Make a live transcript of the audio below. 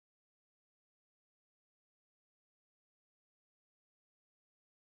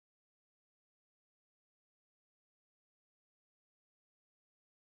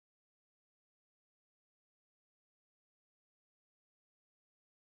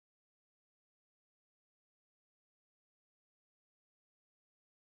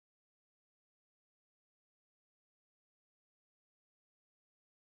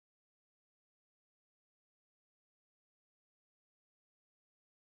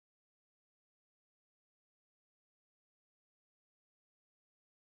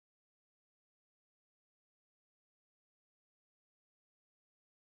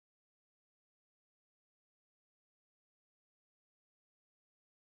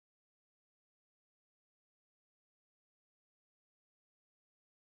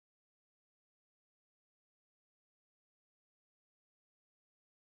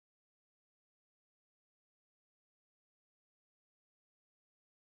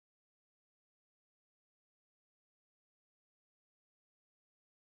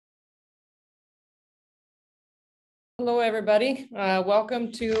Hello, everybody.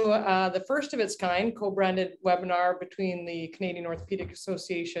 Welcome to the first of its kind co-branded webinar between the Canadian Orthopaedic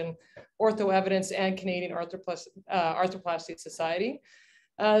Association, Ortho Evidence, and Canadian Arthroplasty Society.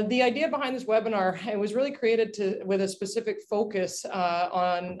 The idea behind this webinar, it was really created with a specific focus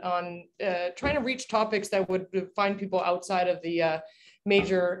on trying to reach topics that would find people outside of the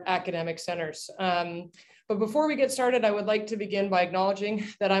major academic centers. But before we get started, I would like to begin by acknowledging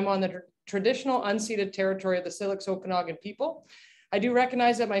that I'm on the traditional unceded territory of the Syilx Okanagan people. I do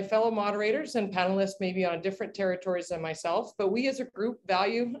recognize that my fellow moderators and panelists may be on different territories than myself, but we as a group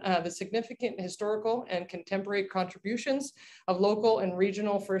value the significant historical and contemporary contributions of local and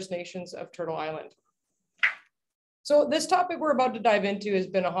regional First Nations of Turtle Island. So this topic we're about to dive into has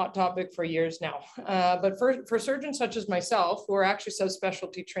been a hot topic for years now, but for surgeons such as myself, who are actually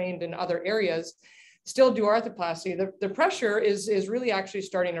subspecialty trained in other areas, still do arthroplasty, the pressure is really actually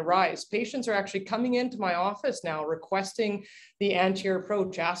starting to rise. Patients are actually coming into my office now requesting the anterior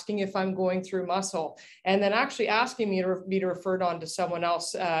approach, asking if I'm going through muscle, and then actually asking me to be referred on to someone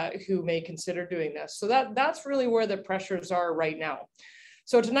else who may consider doing this. So that's really where the pressures are right now.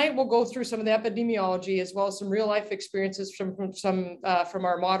 So tonight we'll go through some of the epidemiology as well as some real life experiences from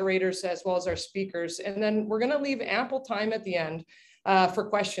our moderators as well as our speakers. And then we're going to leave ample time at the end for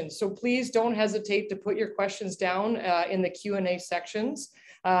questions. So please don't hesitate to put your questions down in the Q&A sections.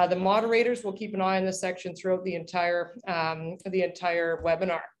 The moderators will keep an eye on this section throughout the entire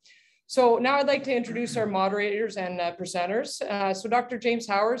webinar. So now I'd like to introduce our moderators and presenters. So Dr. James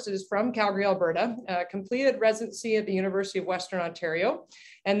Howard is from Calgary, Alberta, completed residency at the University of Western Ontario,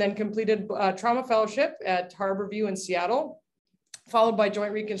 and then completed trauma fellowship at Harborview in Seattle, followed by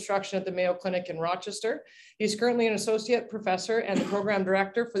joint reconstruction at the Mayo Clinic in Rochester. He's currently an associate professor and the program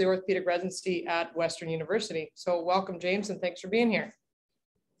director for the orthopedic residency at Western University. So welcome, James, and thanks for being here.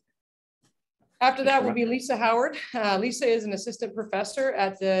 After that will be Lisa Howard. Lisa is an assistant professor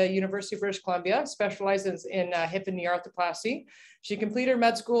at the University of British Columbia, specializes in hip and knee arthroplasty. She completed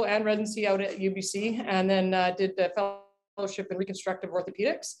med school and residency out at UBC, and then did the fellowship in reconstructive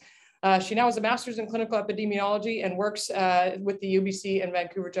orthopedics. She now has a master's in clinical epidemiology and works with the UBC and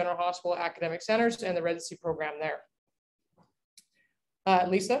Vancouver General Hospital academic centers and the residency program there.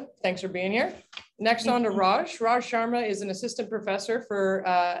 Lisa, thanks for being here. Next on to Raj. Raj Sharma is an assistant professor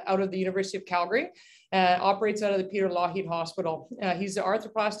out of the University of Calgary, operates out of the Peter Lougheed Hospital. He's the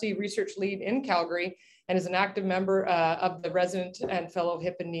arthroplasty research lead in Calgary and is an active member of the resident and fellow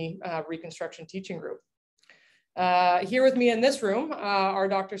hip and knee reconstruction teaching group. Here with me in this room are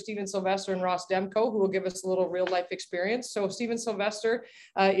Dr. Sylvester and Ross Demcoe, who will give us a little real life experience. So Sylvester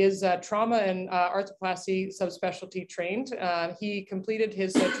is trauma and arthroplasty subspecialty trained. He completed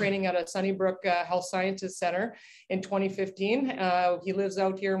his training at a Sunnybrook Health Sciences Center in 2015. He lives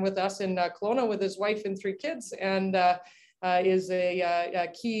out here with us in Kelowna with his wife and 3 kids, and is a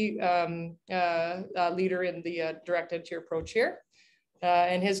key leader in the direct anterior approach here.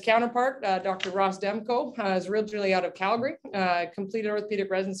 And his counterpart, Dr. Ross Demcoe, is originally out of Calgary, completed orthopedic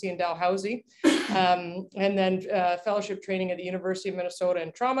residency in Dalhousie, and then fellowship training at the University of Minnesota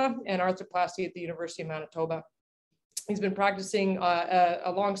in trauma and arthroplasty at the University of Manitoba. He's been practicing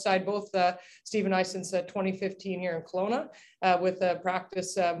alongside both Steve and I since 2015 here in Kelowna, with a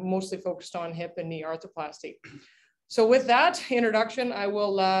practice mostly focused on hip and knee arthroplasty. So with that introduction, I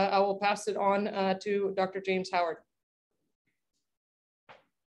will pass it on to Dr. James Howard.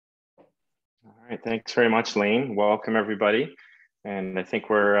 All right, thanks very much, Lane. Welcome, everybody. And I think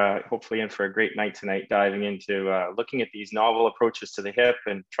we're hopefully in for a great night tonight, diving into looking at these novel approaches to the hip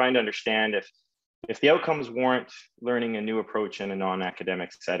and trying to understand if the outcomes warrant learning a new approach in a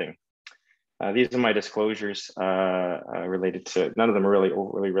non-academic setting. These are my disclosures related to, none of them are really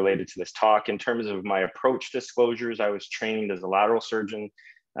overly related to this talk. In terms of my approach disclosures, I was trained as a lateral surgeon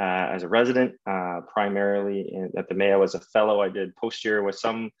as a resident, primarily at the Mayo as a fellow. I did posterior with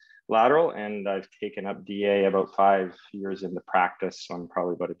some lateral, and I've taken up DA about 5 years into practice, so I'm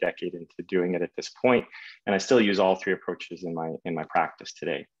probably about a decade into doing it at this point, and I still use all 3 approaches in my practice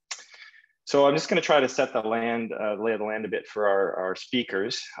today. So I'm just going to try to set the lay of the land a bit for our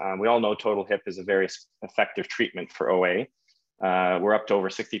speakers. We all know total hip is a very effective treatment for OA. We're up to over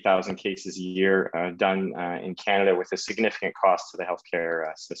 60,000 cases a year done in Canada, with a significant cost to the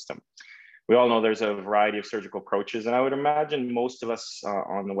healthcare system. We all know there's a variety of surgical approaches, and I would imagine most of us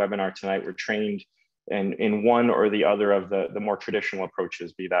on the webinar tonight were trained in one or the other of the more traditional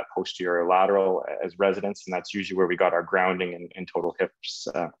approaches, be that posterior or lateral as residents, and that's usually where we got our grounding in total hips.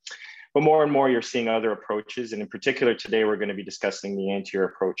 But more and more you're seeing other approaches, and in particular today we're going to be discussing the anterior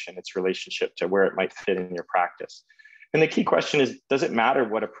approach and its relationship to where it might fit in your practice. And the key question is, does it matter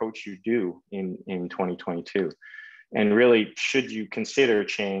what approach you do in 2022? And really, should you consider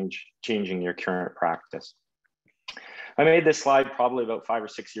changing your current practice? I made this slide probably about 5 or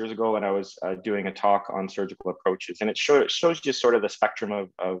 6 years ago when I was doing a talk on surgical approaches, and it shows you sort of the spectrum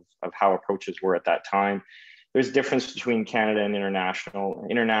of how approaches were at that time. There's a difference between Canada and international.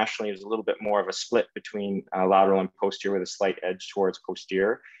 Internationally, there's a little bit more of a split between lateral and posterior with a slight edge towards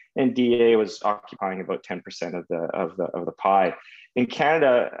posterior, and DA was occupying about 10% of the pie. In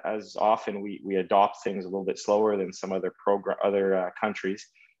Canada, as often, we adopt things a little bit slower than some other countries.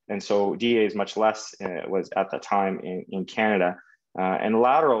 And so DA is much less, was at the time in Canada. And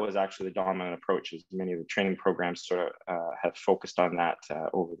lateral was actually the dominant approach, as many of the training programs sort of have focused on that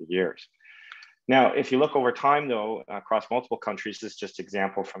over the years. Now, if you look over time, though, across multiple countries, this is just an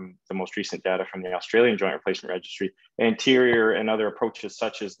example from the most recent data from the Australian Joint Replacement Registry, anterior and other approaches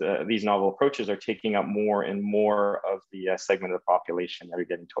such as these novel approaches are taking up more and more of the segment of the population that are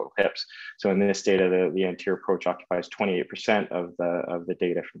getting total hips. So in this data, the anterior approach occupies 28% of the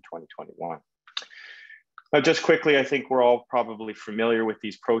data from 2021. Now, just quickly, I think we're all probably familiar with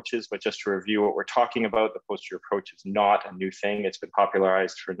these approaches, but just to review what we're talking about, the posterior approach is not a new thing. It's been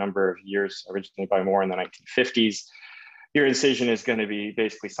popularized for a number of years, originally by Moore in the 1950s. Your incision is going to be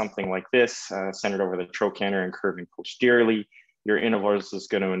basically something like this, centered over the trochanter and curving posteriorly. Your intervals is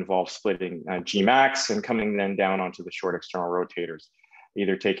going to involve splitting Gmax and coming then down onto the short external rotators,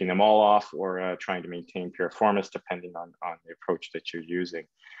 either taking them all off or trying to maintain piriformis, depending on the approach that you're using.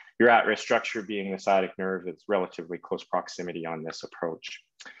 Your at-risk structure being the sciatic nerve is relatively close proximity on this approach.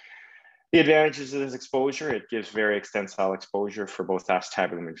 The advantages of this exposure, it gives very extensile exposure for both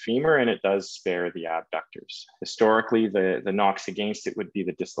acetabulum and femur, and it does spare the abductors. Historically, the knocks against it would be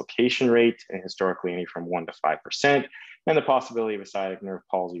the dislocation rate, and historically any from 1 to 5%, and the possibility of a sciatic nerve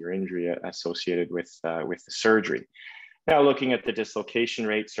palsy or injury associated with the surgery. Now, looking at the dislocation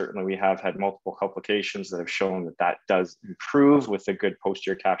rate, certainly we have had multiple publications that have shown that that does improve with a good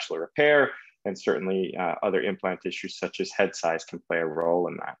posterior capsular repair, and certainly other implant issues such as head size can play a role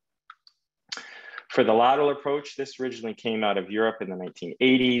in that. For the lateral approach, this originally came out of Europe in the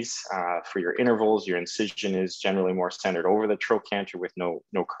 1980s. For your intervals, your incision is generally more centered over the trochanter with no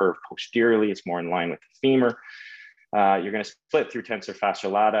curve posteriorly. It's more in line with the femur. You're going to split through tensor fascia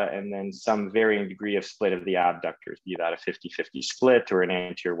lata and then some varying degree of split of the abductors, be that a 50-50 split or an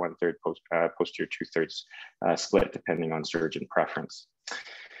anterior 1/3, posterior 2/3 split, depending on surgeon preference.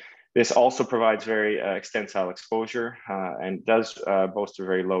 This also provides very extensile exposure and does boast a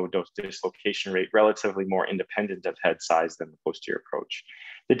very low dose dislocation rate, relatively more independent of head size than the posterior approach.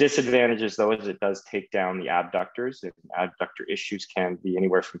 The disadvantages, though, is it does take down the abductors. Abductor issues can be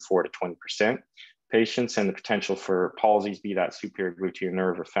anywhere from 4 to 20%. Patients, and the potential for palsies, be that superior gluteal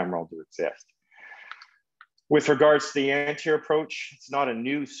nerve or femoral, to exist. With regards to the anterior approach, it's not a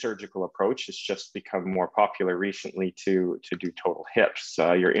new surgical approach. It's just become more popular recently to do total hips.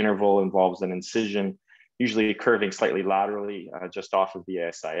 Your interval involves an incision, usually curving slightly laterally just off of the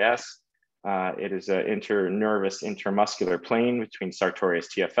ASIS. It is an internervous intermuscular plane between sartorius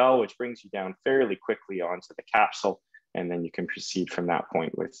TFL, which brings you down fairly quickly onto the capsule, and then you can proceed from that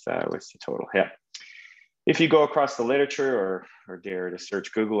point with the total hip. If you go across the literature or dare to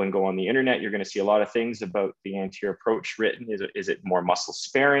search Google and go on the internet, you're going to see a lot of things about the anterior approach written. Is it more muscle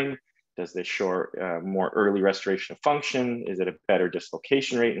sparing? Does this show more early restoration of function? Is it a better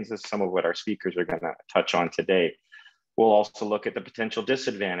dislocation rate? And this is some of what our speakers are going to touch on today. We'll also look at the potential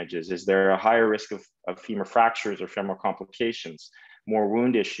disadvantages. Is there a higher risk of femur fractures or femoral complications, more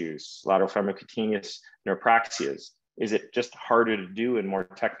wound issues, lateral femorocutaneous neopraxias? Is it just harder to do and more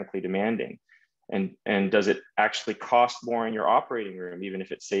technically demanding? And does it actually cost more in your operating room, even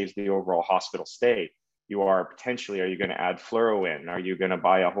if it saves the overall hospital stay? Are you going to add fluoro in? Are you going to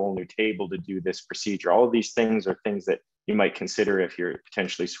buy a whole new table to do this procedure? All of these things are things that you might consider if you're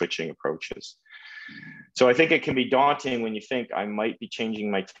potentially switching approaches. So I think it can be daunting when you think I might be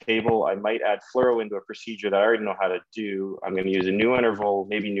changing my table. I might add fluoro into a procedure that I already know how to do. I'm going to use a new interval,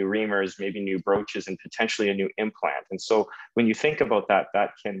 maybe new reamers, maybe new broaches, and potentially a new implant. And so when you think about that,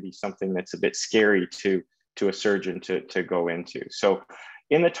 that can be something that's a bit scary to a surgeon to go into. So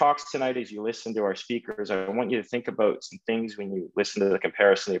in the talks tonight, as you listen to our speakers, I want you to think about some things when you listen to the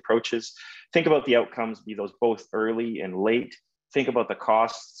comparison of the approaches. Think about the outcomes, be those both early and late. Think about the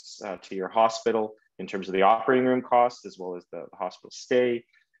costs to your hospital in terms of the operating room costs, as well as the hospital stay.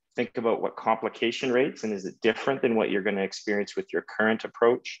 Think about what complication rates, and is it different than what you're going to experience with your current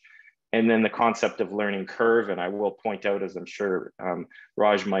approach? And then the concept of learning curve, and I will point out, as I'm sure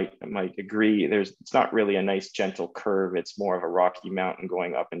Raj might agree, it's not really a nice gentle curve. It's more of a rocky mountain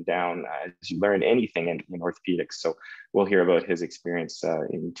going up and down as you learn anything in orthopedics. So we'll hear about his experience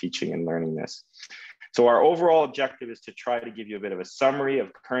in teaching and learning this. So our overall objective is to try to give you a bit of a summary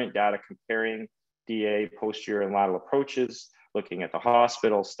of current data comparing DA, posterior and lateral approaches, looking at the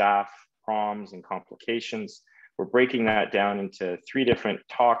hospital, staff, PROMs, and complications. We're breaking that down into 3 different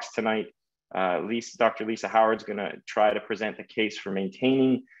talks tonight. Dr. Lisa Howard's gonna try to present the case for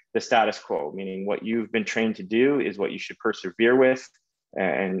maintaining the status quo, meaning what you've been trained to do is what you should persevere with,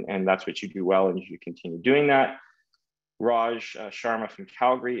 and that's what you do well, and you should continue doing that. Sharma from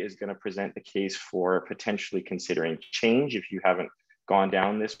Calgary is going to present the case for potentially considering change if you haven't gone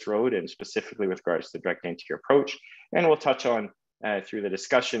down this road, and specifically with regards to the direct anterior approach. And we'll touch on through the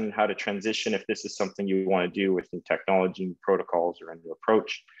discussion how to transition if this is something you want to do with new technology, new protocols, or a new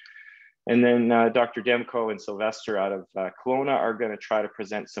approach. And then Dr. Demcoe and Sylvester out of Kelowna are going to try to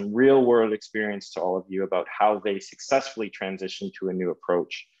present some real world experience to all of you about how they successfully transitioned to a new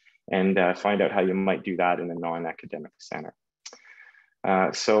approach, and find out how you might do that in a non-academic center.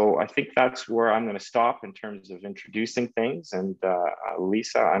 So I think that's where I'm going to stop in terms of introducing things. And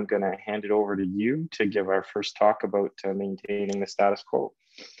Lisa, I'm going to hand it over to you to give our first talk about maintaining the status quo.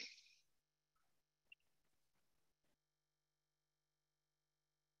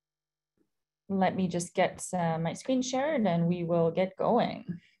 Let me just get my screen shared and we will get going.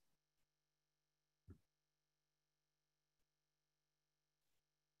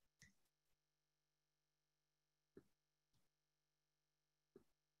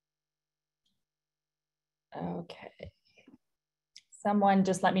 Okay. Someone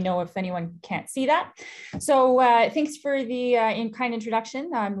just let me know if anyone can't see that. So thanks for the in-kind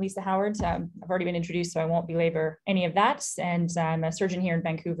introduction. I'm Lisa Howard. I've already been introduced, so I won't belabor any of that. And I'm a surgeon here in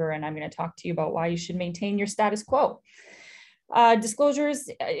Vancouver, and I'm going to talk to you about why you should maintain your status quo. Disclosures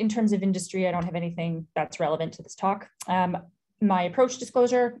in terms of industry, I don't have anything that's relevant to this talk. My approach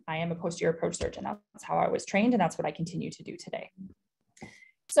disclosure, I am a posterior approach surgeon. That's how I was trained, and that's what I continue to do today.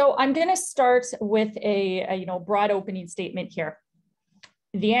 So I'm going to start with a broad opening statement here.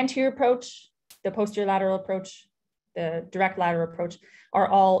 The anterior approach, the posterior lateral approach, the direct lateral approach are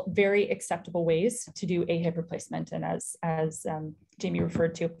all very acceptable ways to do a hip replacement. And as Jamie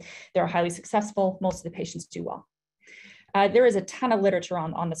referred to, they're highly successful. Most of the patients do well. There is a ton of literature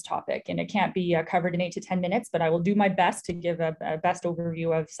on this topic, and it can't be covered in 8 to 10 minutes, but I will do my best to give a best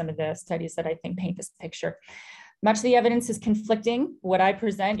overview of some of the studies that I think paint this picture. Much of the evidence is conflicting. What I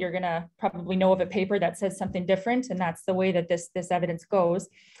present, you're going to probably know of a paper that says something different, and that's the way that this evidence goes.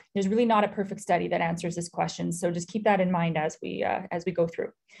 There's really not a perfect study that answers this question, so just keep that in mind as we go through.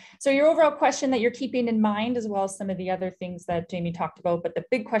 So your overall question that you're keeping in mind, as well as some of the other things that Jamie talked about, but the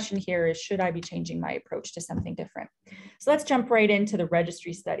big question here is, should I be changing my approach to something different? So let's jump right into the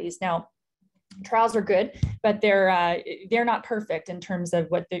registry studies. Now, trials are good, but they're not perfect in terms of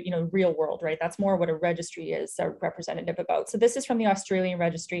what the real world, right? That's more what a registry is representative about. So this is from the Australian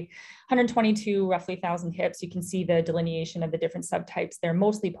registry, 122 roughly 1,000 hips. You can see the delineation of the different subtypes. They're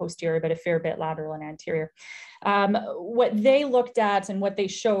mostly posterior, but a fair bit lateral and anterior. What they looked at and what they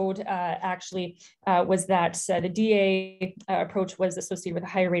showed was that the DA approach was associated with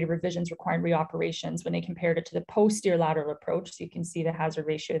a higher rate of revisions requiring reoperations when they compared it to the posterior lateral approach. So you can see the hazard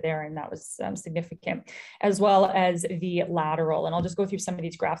ratio there, and that was significant, as well as the lateral. And I'll just go through some of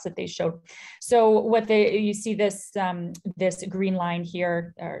these graphs that they showed. So you see this green line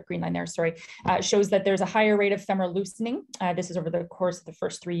here, or green line there, sorry, shows that there's a higher rate of femoral loosening. This is over the course of the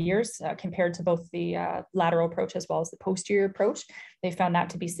first 3 years compared to both the lateral approach as well as the posterior approach. They found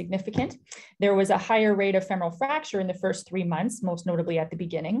that to be significant. There was a higher rate of femoral fracture in the first 3 months, most notably at the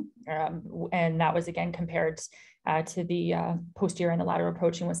beginning. And that was again compared to the posterior and the lateral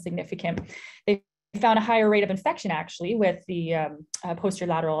approach, and was significant. They found a higher rate of infection actually with the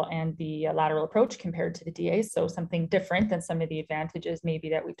posterior lateral and the lateral approach compared to the DA. So something different than some of the advantages maybe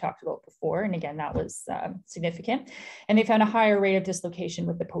that we've talked about before. And again, that was significant. And they found a higher rate of dislocation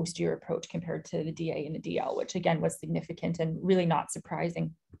with the posterior approach compared to the DA and the DL, which again was significant and really not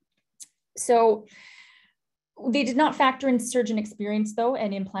surprising. So they did not factor in surgeon experience though,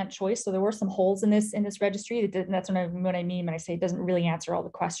 and implant choice. So there were some holes in this registry. That's what I mean when I say it doesn't really answer all the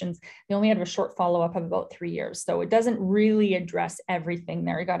questions. They only had a short follow-up of about 3 years. So it doesn't really address everything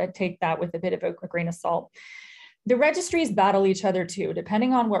there. You got to take that with a bit of a grain of salt. The registries battle each other too.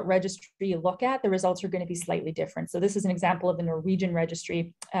 Depending on what registry you look at, the results are going to be slightly different. So this is an example of the Norwegian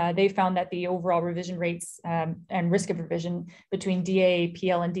registry. They found that the overall revision rates and risk of revision between DA,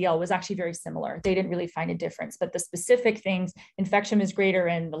 PL, and DL was actually very similar. They didn't really find a difference, but the specific things, infection was greater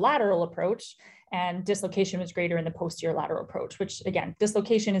in the lateral approach and dislocation was greater in the posterior lateral approach, which again,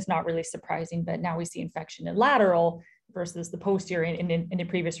 dislocation is not really surprising, but now we see infection in lateral versus the posterior in the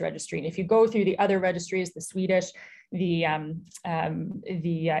previous registry. And if you go through the other registries, the Swedish, the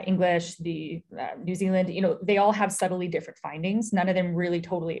English, the New Zealand, they all have subtly different findings. None of them really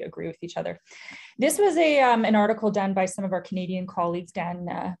totally agree with each other. This was an article done by some of our Canadian colleagues,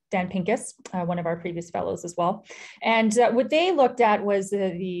 Dan Pincus, one of our previous fellows as well. And what they looked at was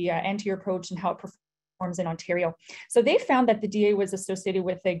the anterior approach and how it performs in Ontario. So they found that the DA was associated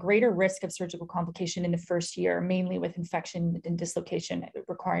with a greater risk of surgical complication in the first year, mainly with infection and dislocation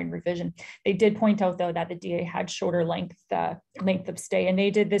requiring revision. They did point out, though, that the DA had shorter length of stay, and they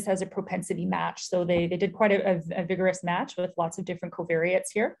did this as a propensity match. So they did quite a vigorous match with lots of different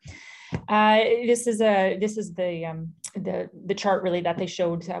covariates here. This is the chart really that they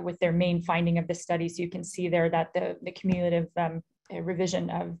showed with their main finding of the study. So you can see there that the cumulative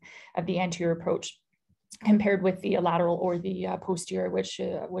revision of the anterior approach compared with the lateral or the posterior, which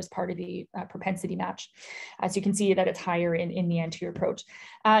was part of the propensity match. As you can see that it's higher in the anterior approach.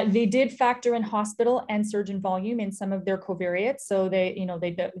 They did factor in hospital and surgeon volume in some of their covariates. So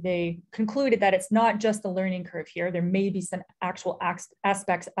they concluded that it's not just the learning curve here. There may be some actual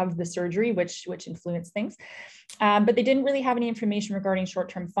aspects of the surgery which influence things. But they didn't really have any information regarding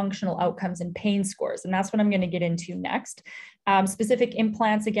short-term functional outcomes and pain scores. And that's what I'm going to get into next. Specific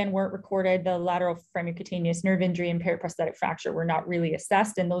implants, again, weren't recorded. The lateral femorocutaneous nerve injury and periprosthetic fracture were not really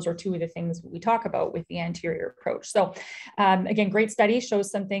assessed. And those are two of the things we talk about with the anterior approach. So again, great study,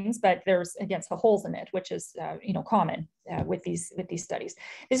 shows some things, but there's, again, some holes in it, which is, common with these studies.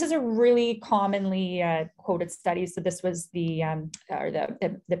 This is a really commonly quoted study. So this was the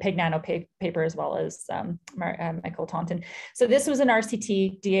Pignano paper, as well as Michael Taunton. So this was an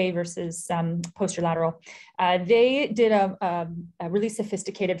RCT, DA versus posterior lateral. They did a really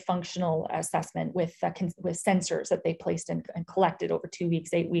sophisticated functional assessment with sensors that they placed and collected over 2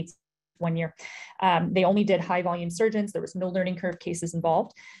 weeks, 8 weeks, 1 year. They only did high volume surgeons. There was no learning curve cases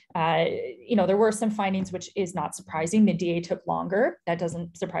involved. There were some findings, which is not surprising. The DA took longer. That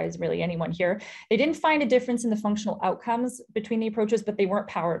doesn't surprise really anyone here. They didn't find a difference in the functional outcomes between the approaches, but they weren't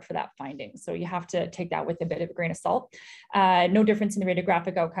powered for that finding. So you have to take that with a bit of a grain of salt. No difference in the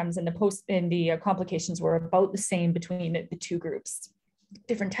radiographic outcomes, and the complications were about the same between the two groups.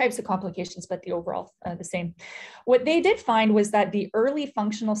 Different types of complications, but the overall the same. What they did find was that the early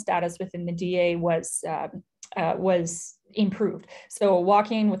functional status within the DA was improved. So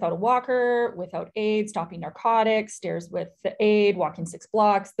walking without a walker, without aid, stopping narcotics, stairs with the aid, walking 6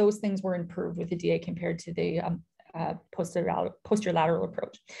 blocks, those things were improved with the DA compared to the posterior lateral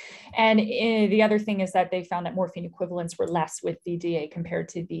approach. And the other thing is that they found that morphine equivalents were less with the DA compared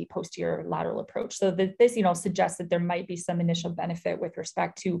to the posterior lateral approach. So this suggests that there might be some initial benefit with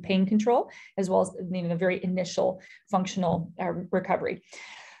respect to pain control, as well as the very initial functional recovery.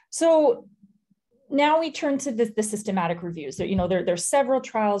 So now we turn to the systematic review. So there's several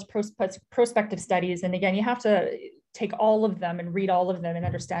trials, prospective studies, and again, you have to take all of them and read all of them and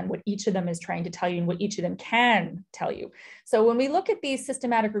understand what each of them is trying to tell you and what each of them can tell you. So when we look at these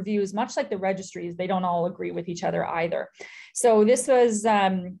systematic reviews, much like the registries, they don't all agree with each other either. So this was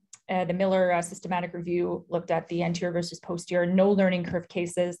the Miller systematic review, looked at the anterior versus posterior, no learning curve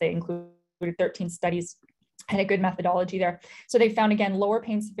cases. They included 13 studies and a good methodology there. So they found, again, lower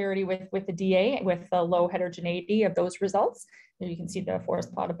pain severity with the DA, with the low heterogeneity of those results. You can see the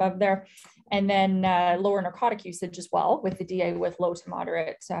forest plot above there. And then lower narcotic usage as well with the DA, with low to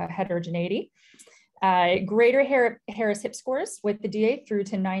moderate heterogeneity. Greater Harris hip scores with the DA through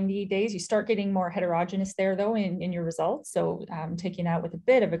to 90 days. You start getting more heterogeneous there, though, in your results. So taking that with a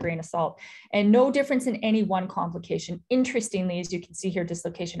bit of a grain of salt. And no difference in any one complication. Interestingly, as you can see here,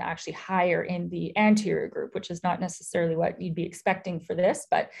 dislocation actually higher in the anterior group, which is not necessarily what you'd be expecting for this,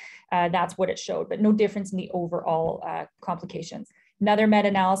 but that's what it showed. But no difference in the overall complications. Another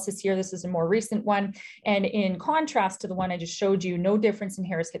meta-analysis here, this is a more recent one. And in contrast to the one I just showed you, no difference in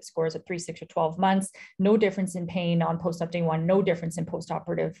Harris hip scores at 3, 6, or 12 months, no difference in pain on post-op day 1, no difference in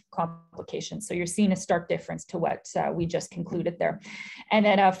post-operative complications. So you're seeing a stark difference to what we just concluded there. And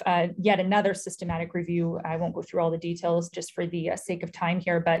then yet another systematic review. I won't go through all the details just for the sake of time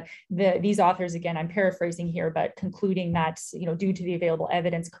here, but these authors, again, I'm paraphrasing here, but concluding that, due to the available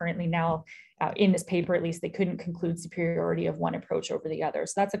evidence currently now, in this paper, at least, they couldn't conclude superiority of one approach over the other.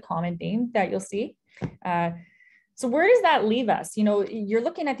 So that's a common theme that you'll see. So where does that leave us? You're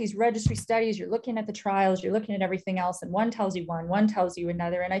looking at these registry studies, you're looking at the trials, you're looking at everything else, and one tells you one tells you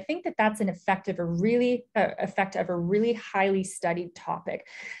another. And I think that that's an effect of a really highly studied topic.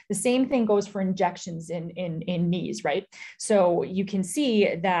 The same thing goes for injections in knees, right? So you can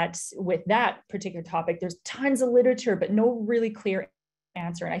see that with that particular topic, there's tons of literature, but no really clear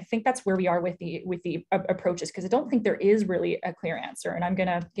answer. And I think that's where we are with the approaches, because I don't think there is really a clear answer. And I'm going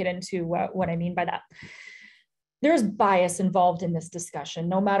to get into what I mean by that. There's bias involved in this discussion,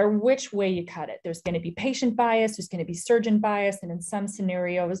 no matter which way you cut it. There's going to be patient bias, there's going to be surgeon bias, and in some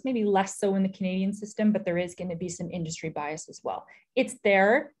scenarios, maybe less so in the Canadian system, but there is going to be some industry bias as well. It's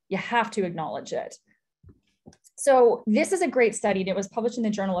there, you have to acknowledge it. So this is a great study, and it was published in the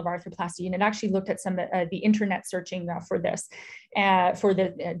Journal of Arthroplasty, and it actually looked at some of the internet searching for this, for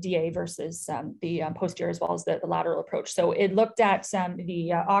the DA versus the posterior as well as the lateral approach. So it looked at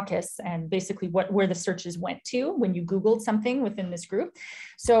the AUKUS and basically where the searches went to when you Googled something within this group.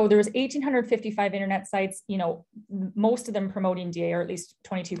 So there was 1,855 internet sites, you know, most of them promoting DA, or at least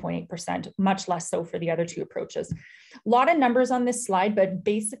 22.8%, much less so for the other two approaches. A lot of numbers on this slide, but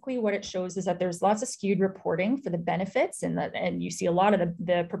basically what it shows is that there's lots of skewed reporting for the benefits, and you see a lot of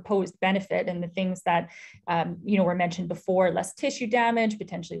the proposed benefit and the things that you know, were mentioned before: less tissue damage,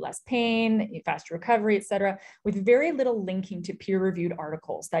 potentially less pain, faster recovery, et cetera, with very little linking to peer-reviewed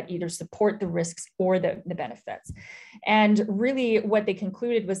articles that either support the risks or the benefits. And really what they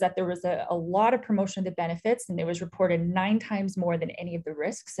concluded was that there was a lot of promotion of the benefits, and it was reported 9 times more than any of the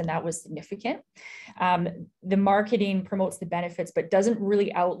risks, and that was significant. The marketing promotes the benefits, but doesn't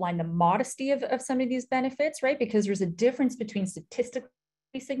really outline the modesty of some of these benefits, right? Because there's a difference between statistically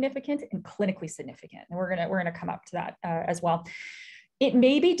significant and clinically significant. And we're gonna come up to that as well. It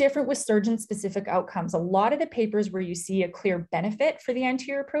may be different with surgeon-specific outcomes. A lot of the papers where you see a clear benefit for the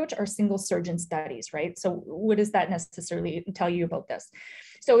anterior approach are single surgeon studies, right? So what does that necessarily tell you about this?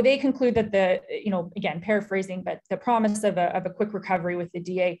 So they conclude that you know, again, paraphrasing, but the promise of a quick recovery with the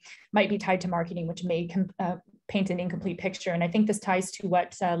DA might be tied to marketing, which may paint an incomplete picture. And I think this ties to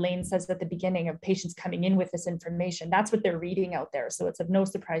what Lane says at the beginning of patients coming in with this information. That's what they're reading out there. So it's of no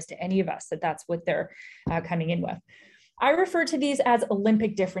surprise to any of us that that's what they're coming in with. I refer to these as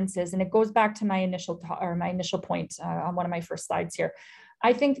Olympic differences, and it goes back to my initial point on one of my first slides here.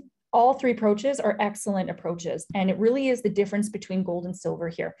 I think all 3 approaches are excellent approaches, and it really is the difference between gold and silver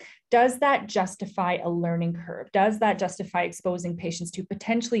here. Does that justify a learning curve? Does that justify exposing patients to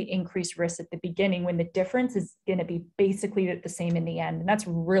potentially increased risk at the beginning when the difference is going to be basically the same in the end? And that's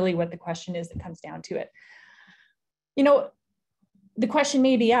really what the question is that comes down to it. You know, the question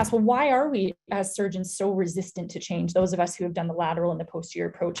may be asked, well, why are we as surgeons so resistant to change? Those of us who have done the lateral and the posterior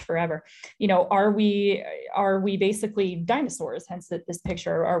approach forever, you know, are we basically dinosaurs, hence this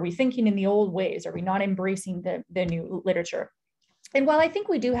picture? Are we thinking in the old ways? Are we not embracing the new literature? And while I think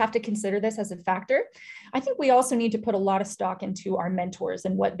we do have to consider this as a factor, I think we also need to put a lot of stock into our mentors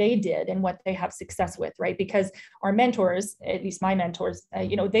and what they did and what they have success with, right? Because our mentors, at least my mentors,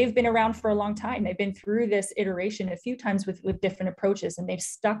 you know, they've been around for a long time. They've been through this iteration a few times with different approaches, and they've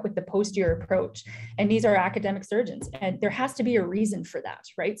stuck with the posterior approach. And these are academic surgeons, and there has to be a reason for that,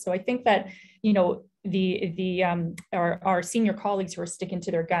 right? So I think that, you know, our senior colleagues who are sticking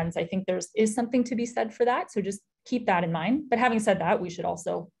to their guns, I think is something to be said for that. So just keep that in mind. But having said that, we should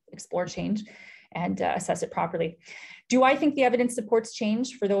also explore change and assess it properly. Do I think the evidence supports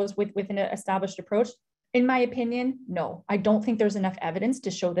change for those with an established approach? In my opinion, no. I don't think there's enough evidence to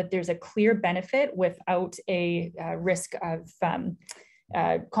show that there's a clear benefit without a risk of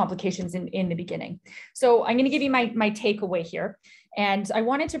complications in the beginning. So I'm going to give you my takeaway here. And I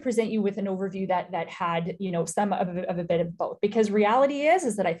wanted to present you with an overview that had, you know, some of a bit of both, because reality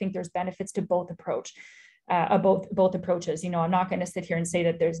is that I think there's benefits to both approaches. You know, I'm not going to sit here and say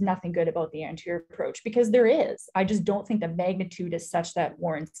that there's nothing good about the anterior approach, because there is. I just don't think the magnitude is such that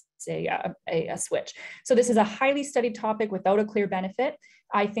warrants a switch. So this is a highly studied topic without a clear benefit,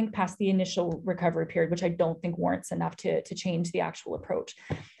 I think, past the initial recovery period, which I don't think warrants enough to change the actual approach.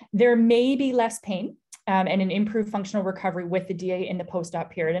 There may be less pain and an improved functional recovery with the DA in the post-op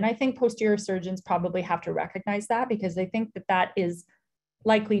period. And I think posterior surgeons probably have to recognize that, because they think that that is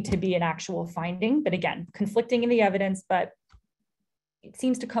likely to be an actual finding. But again, conflicting in the evidence, but it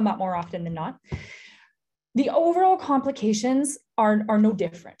seems to come up more often than not. The overall complications are no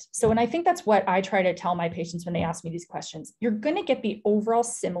different. So, and I think that's what I try to tell my patients when they ask me these questions. You're going to get the overall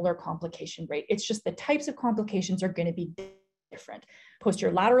similar complication rate. It's just the types of complications are going to be different.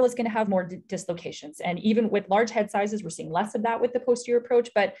 Posterior lateral is going to have more dislocations. And even with large head sizes, we're seeing less of that with the posterior approach,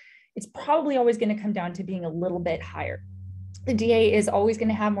 but it's probably always going to come down to being a little bit higher. The DA is always going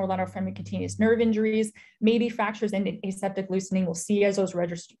to have more lateral cutaneous nerve injuries, maybe fractures and aseptic loosening. We'll see as those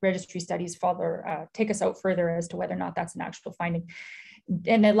registry studies take us out further as to whether or not that's an actual finding.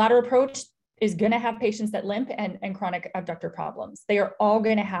 And the lateral approach is going to have patients that limp and chronic abductor problems. They are all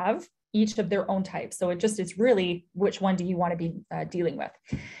going to have each of their own types. So it's really which one do you want to be dealing with.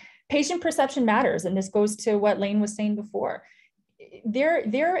 Patient perception matters. And this goes to what Lane was saying before.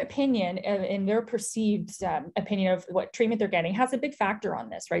 their opinion and their perceived opinion of what treatment they're getting has a big factor on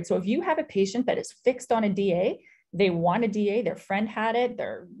this, right? So if you have a patient that is fixed on a DA, they want a DA, their friend had it,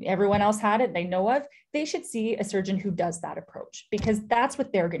 everyone else had it, they know of, they should see a surgeon who does that approach, because that's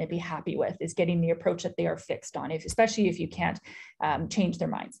what they're going to be happy with, is getting the approach that they are fixed on, especially if you can't change their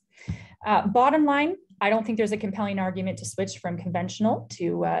minds. Bottom line, I don't think there's a compelling argument to switch from conventional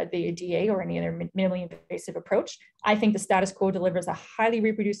to the DA or any other minimally invasive approach. I think the status quo delivers a highly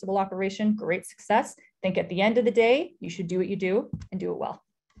reproducible operation, great success. I think at the end of the day, you should do what you do and do it well.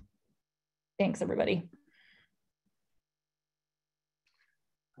 Thanks, everybody.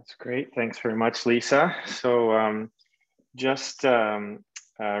 That's great. Thanks very much, Lisa. So just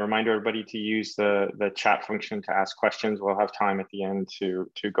remind everybody to use the chat function to ask questions. We'll have time at the end to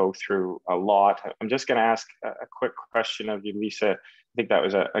go through a lot. I'm just going to ask a quick question of you, Lisa. I think that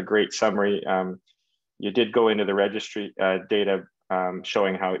was a great summary. You did go into the registry data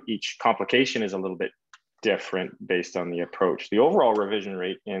showing how each complication is a little bit different based on the approach. The overall revision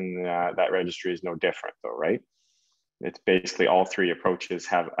rate in that registry is no different though, right? It's basically all three approaches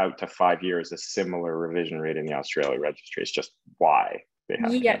have out to 5 years a similar revision rate in the Australia registry. It's just why they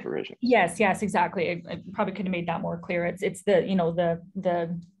have to have revisions. Yes, exactly. I probably could have made that more clear. It's the, you know,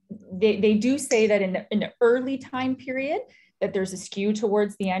 they do say that in the early time period that there's a skew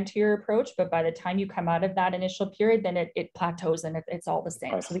towards the anterior approach, but by the time you come out of that initial period, then it plateaus and it's all the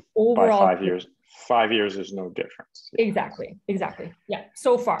same. So the overall by 5 years is no difference. Exactly. Yeah,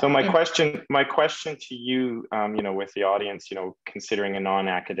 so far. So my question to you, you know, with the audience, you know, considering a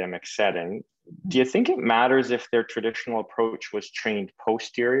non-academic setting, do you think it matters if their traditional approach was trained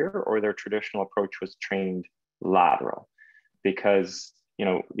posterior or their traditional approach was trained lateral? Because, you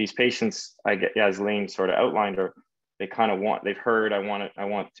know, these patients, I get, as Lane sort of outlined, they kind of they've heard, I want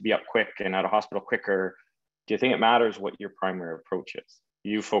to be up quick and out of hospital quicker. Do you think it matters what your primary approach is?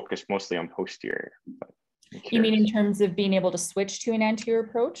 You focus mostly on posterior. You mean in terms of being able to switch to an anterior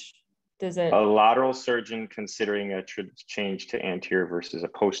approach? Does it? A lateral surgeon considering a change to anterior versus a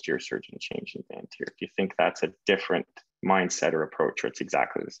posterior surgeon changing to anterior. Do you think that's a different mindset or approach, or it's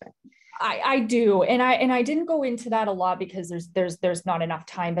exactly the same? I do, and I didn't go into that a lot because there's not enough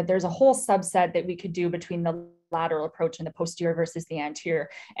time, but there's a whole subset that we could do between the lateral approach and the posterior versus the anterior.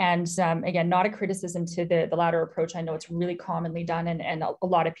 And again, not a criticism to the lateral approach. I know it's really commonly done and a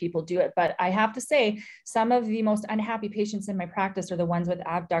lot of people do it, but I have to say some of the most unhappy patients in my practice are the ones with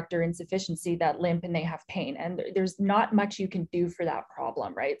abductor insufficiency that limp and they have pain, and there's not much you can do for that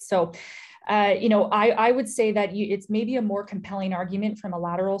problem, right? So you know, I would say that it's maybe a more compelling argument from a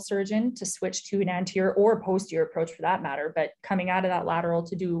lateral surgeon to switch to an anterior or a posterior approach for that matter, but coming out of that lateral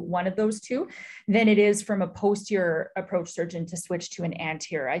to do one of those two, than it is from a posterior approach surgeon to switch to an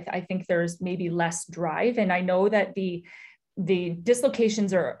anterior. I think there's maybe less drive, and I know that the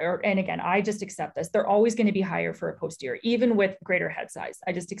dislocations are, and again, I just accept this, they're always going to be higher for a posterior, even with greater head size.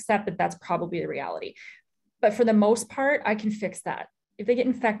 I just accept that that's probably the reality. But for the most part, I can fix that. If they get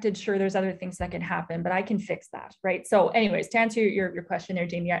infected, sure, there's other things that can happen, but I can fix that, right? So anyways, to answer your question there,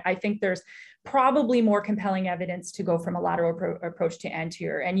 Jamie, I think there's probably more compelling evidence to go from a lateral approach to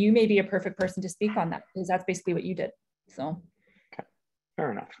anterior, and you may be a perfect person to speak on that because that's basically what you did, so. Okay,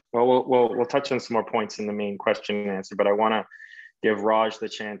 fair enough. Well, we'll touch on some more points in the main question and answer, but I want to give Raj the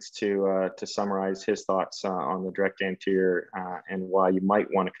chance to summarize his thoughts on the direct anterior and why you might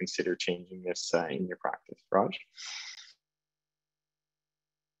want to consider changing this in your practice. Raj?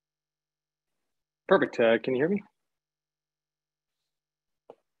 Perfect. Can you hear me?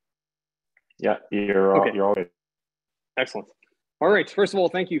 Yeah, you're all good. Excellent. All right. First of all,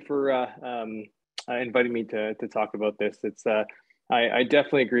 thank you for inviting me to talk about this. It's I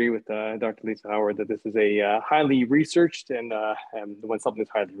definitely agree with Dr. Lisa Howard that this is a highly researched, and when something is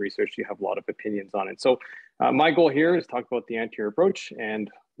highly researched, you have a lot of opinions on it. So my goal here is to talk about the anterior approach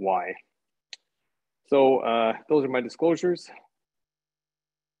and why. So those are my disclosures.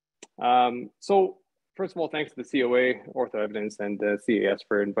 So first of all, thanks to the COA, Orthoevidence, and the CAS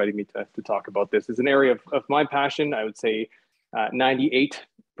for inviting me to talk about this. It's an area of my passion. I would say 98%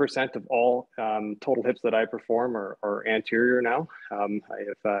 of all total hips that I perform are anterior now. I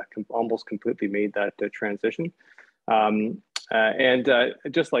have almost completely made that transition.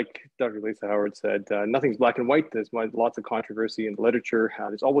 Just like Dr. Lisa Howard said, nothing's black and white. There's lots of controversy in the literature.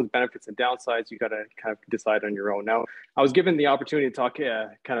 There's always benefits and downsides. You got to kind of decide on your own. Now, I was given the opportunity to talk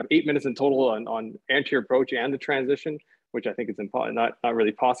kind of 8 minutes in total on anterior approach and the transition. which I think is not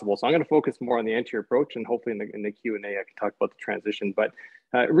really possible. So I'm going to focus more on the anterior approach, and hopefully in the Q&A I can talk about the transition. But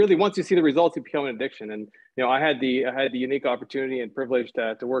really, once you see the results, you become an addiction. And I had the unique opportunity and privilege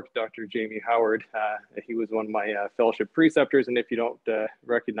to work with Dr. Jamie Howard. He was one of my fellowship preceptors, and if you don't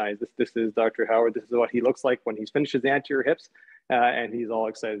recognize this is Dr. Howard. This is what he looks like when he's finished his anterior hips, and he's all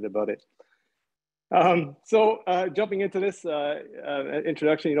excited about it. Jumping into this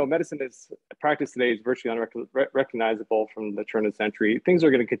introduction, medicine is practice today is virtually unrecognizable from the turn of the century. Things are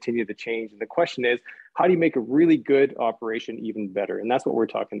going to continue to change. And the question is, how do you make a really good operation even better? And that's what we're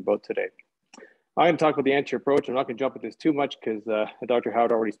talking about today. I'm going to talk about the anterior approach. I'm not going to jump at this too much because Dr.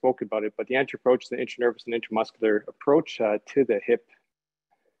 Howard already spoke about it, but the anterior approach is the internervous and intramuscular approach to the hip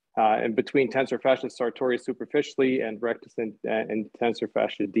and between tensor fascia sartorius superficially and rectus and tensor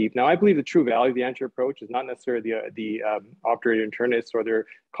fascia deep. Now, I believe the true value of the anterior approach is not necessarily the obturator internus or their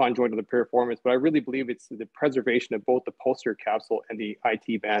conjoint of the piriformis, but I really believe it's the preservation of both the posterior capsule and the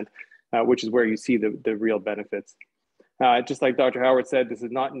IT band, which is where you see the real benefits. Just like Dr. Howard said, this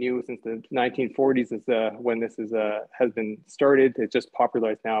is not new. Since the 1940s is when this has been started. It's just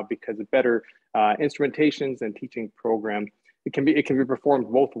popularized now because of better instrumentations and teaching program. It can be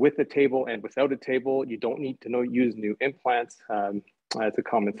performed both with a table and without a table. You don't need to use new implants. It's a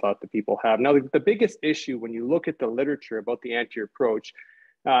common thought that people have. Now, the biggest issue when you look at the literature about the anterior approach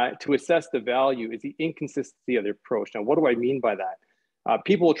to assess the value is the inconsistency of the approach. Now, what do I mean by that?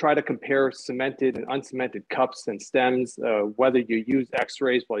 People will try to compare cemented and uncemented cups and stems, whether you use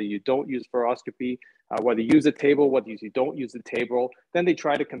x-rays, whether you don't use fluoroscopy, whether you use a table, whether you don't use a table. Then they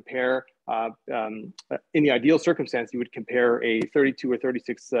try to compare, in the ideal circumstance, you would compare a 32 or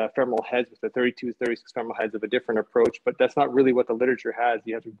 36 femoral heads with the 32 or 36 femoral heads of a different approach, but that's not really what the literature has.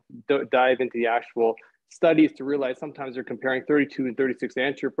 You have to dive into the actual studies to realize sometimes they're comparing 32 and 36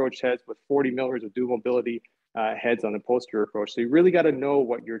 anterior approach heads with 40 millimeters of dual mobility heads on the posterior approach. So you really got to know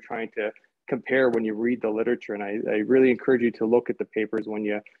what you're trying to compare when you read the literature. And I really encourage you to look at the papers when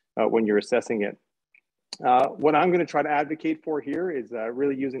you're assessing it. What I'm going to try to advocate for here is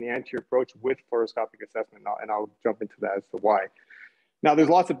really using the anterior approach with fluoroscopic assessment, and I'll jump into that as to why. Now, there's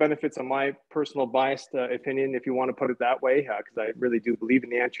lots of benefits on my personal biased opinion, if you want to put it that way, because I really do believe in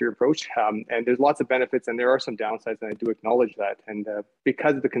the anterior approach. And there's lots of benefits, and there are some downsides, and I do acknowledge that. And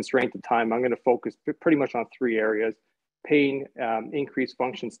because of the constraint of time, I'm going to focus pretty much on three areas: pain, increased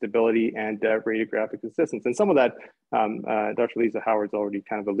function stability, and radiographic assistance. And some of that, Dr. Lisa Howard's already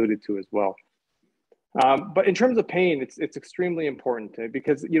kind of alluded to as well. But in terms of pain, it's extremely important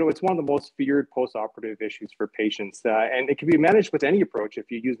because it's one of the most feared post-operative issues for patients, and it can be managed with any approach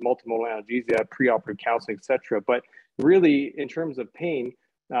if you use multimodal analgesia, preoperative counseling, etc. But really, in terms of pain,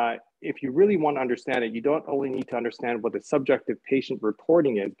 if you really want to understand it, you don't only need to understand what the subjective patient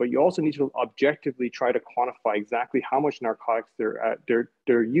reporting is, but you also need to objectively try to quantify exactly how much narcotics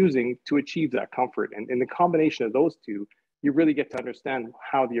they're using to achieve that comfort. And in the combination of those two, you really get to understand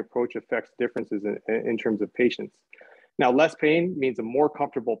how the approach affects differences in terms of patients. Now, less pain means a more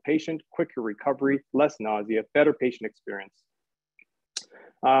comfortable patient, quicker recovery, less nausea, better patient experience.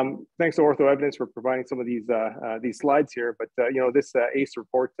 Thanks to Orthoevidence for providing some of these slides here, but this ACE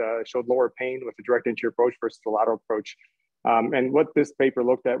report showed lower pain with the direct anterior approach versus the lateral approach. And what this paper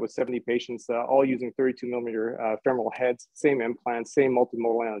looked at was 70 patients, all using 32 millimeter femoral heads, same implants, same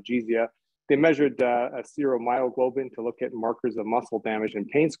multimodal analgesia. They measured seromyoglobin to look at markers of muscle damage and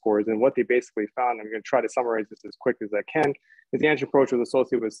pain scores. And what they basically found, I'm going to try to summarize this as quick as I can, is the anterior approach was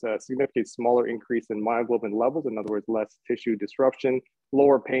associated with a significantly smaller increase in myoglobin levels, in other words, less tissue disruption,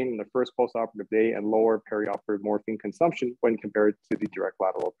 lower pain in the first postoperative day, and lower perioperative morphine consumption when compared to the direct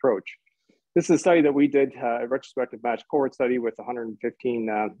lateral approach. This is a study that we did, a retrospective matched cohort study with 120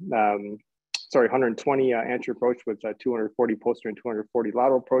 anterior approach with 240 posterior and 240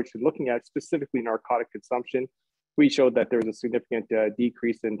 lateral approach, and looking at specifically narcotic consumption. We showed that there was a significant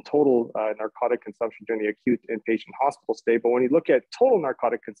decrease in total narcotic consumption during the acute inpatient hospital stay. But when you look at total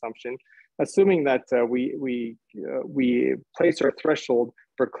narcotic consumption, assuming that we place our threshold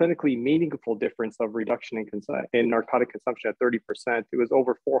for clinically meaningful difference of reduction in narcotic consumption at 30%, it was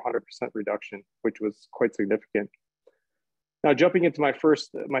over 400% reduction, which was quite significant. Now, jumping into my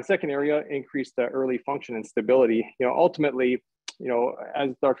second area, increased early function and stability. Ultimately,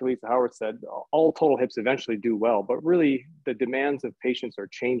 as Dr. Lisa Howard said, all total hips eventually do well, but really the demands of patients are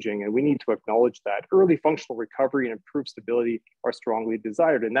changing, and we need to acknowledge that early functional recovery and improved stability are strongly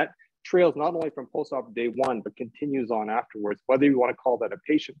desired. And that trails not only from post-op day one, but continues on afterwards, whether you want to call that a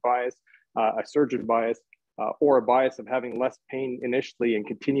patient bias, a surgeon bias, or a bias of having less pain initially and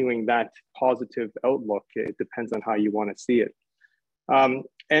continuing that positive outlook. It depends on how you want to see it.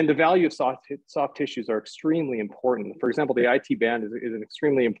 And the value of soft tissues are extremely important. For example, the IT band is an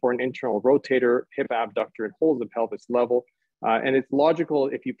extremely important internal rotator, hip abductor, and holds the pelvis level. And it's logical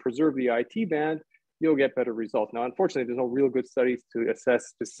if you preserve the IT band, you'll get better results. Now, unfortunately, there's no real good studies to assess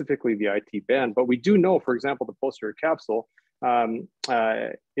specifically the IT band, but we do know, for example, the posterior capsule,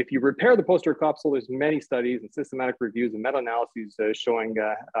 if you repair the posterior capsule, there's many studies and systematic reviews and meta-analyses showing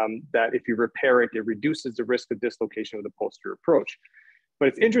that if you repair it, it reduces the risk of dislocation of the posterior approach. But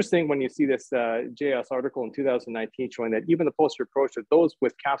it's interesting when you see this JS article in 2019 showing that even the posterior approach, that those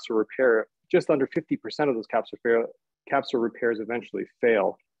with capsule repair, just under 50% of those capsule repairs eventually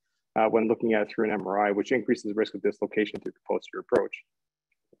fail when looking at it through an MRI, which increases the risk of dislocation through the posterior approach.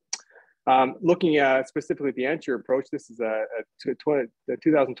 Looking at specifically the anterior approach, this is a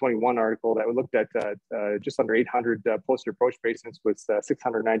 2021 article that looked at just under 800 posterior approach patients with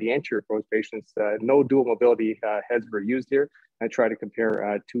 690 anterior approach patients. No dual mobility heads were used here. I tried to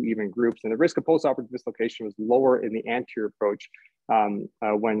compare two even groups, and the risk of postoperative dislocation was lower in the anterior approach and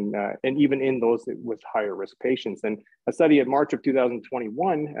even in those with higher risk patients. And a study in March of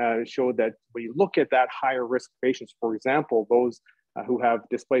 2021 showed that when you look at that higher risk patients, for example, those who have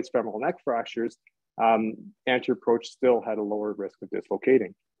displaced femoral neck fractures, anterior approach still had a lower risk of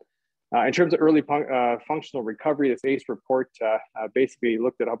dislocating. In terms of early functional recovery, this ACE report basically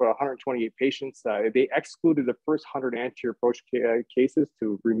looked at about 128 patients. They excluded the first 100 anterior approach cases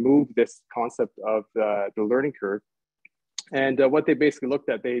to remove this concept of the learning curve. And what they basically looked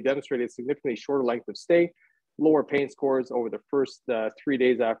at, they demonstrated significantly shorter length of stay, lower pain scores over the first 3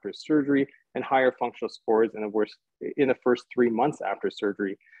 days after surgery, and higher functional scores in the first 3 months after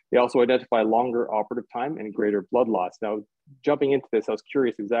surgery. They also identify longer operative time and greater blood loss. Now, jumping into this, I was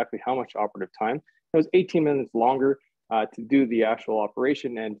curious exactly how much operative time. It was 18 minutes longer to do the actual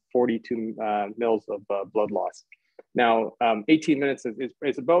operation and 42 mils of blood loss. Now, 18 minutes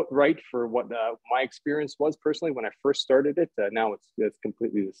is about right for what my experience was personally when I first started it. Now it's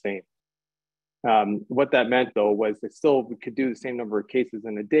completely the same. What that meant though was it still could do the same number of cases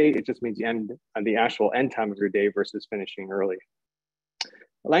in a day. It just means you end on the actual end time of your day versus finishing early.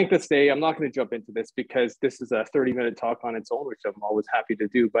 Length of stay, I'm not going to jump into this because this is a 30-minute talk on its own, which I'm always happy to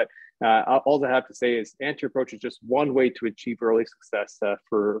do. But all I have to say is anterior approach is just one way to achieve early success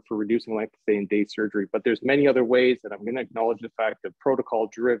for reducing length of stay in day surgery. But there's many other ways, and I'm going to acknowledge the fact that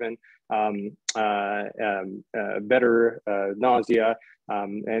protocol-driven, better nausea,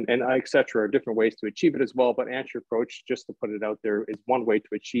 and et cetera, are different ways to achieve it as well. But anterior approach, just to put it out there, is one way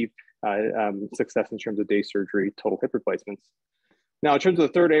to achieve success in terms of day surgery, total hip replacements. Now, in terms of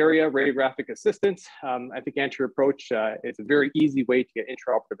the third area, radiographic assistance, I think anterior approach is a very easy way to get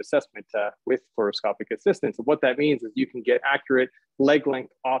intraoperative assessment with fluoroscopic assistance. And what that means is you can get accurate leg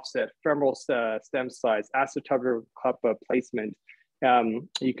length offset, femoral stem size, acetabular cup placement.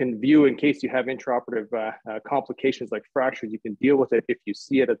 You can view in case you have intraoperative complications like fractures, you can deal with it if you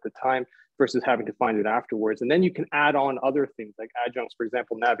see it at the time versus having to find it afterwards. And then you can add on other things like adjuncts, for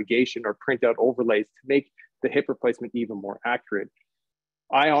example, navigation or printout overlays to make the hip replacement even more accurate.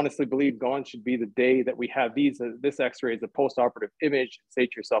 I honestly believe gone should be the day that we have this X-ray as a post-operative image and say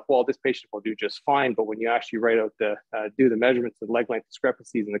to yourself, well, this patient will do just fine. But when you actually write out do the measurements of leg length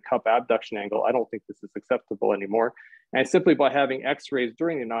discrepancies and the cup abduction angle, I don't think this is acceptable anymore. And simply by having X-rays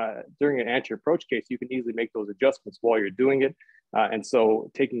during an anterior approach case, you can easily make those adjustments while you're doing it. And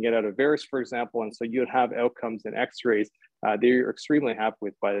so taking it out of Varus, for example, and so you'd have outcomes in X-rays that you're extremely happy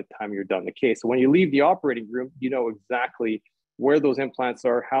with by the time you're done the case. So when you leave the operating room, you know exactly where those implants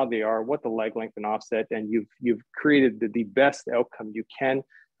are, how they are, what the leg length and offset, and you've created the best outcome you can,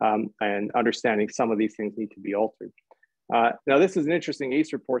 and understanding some of these things need to be altered. Now, this is an interesting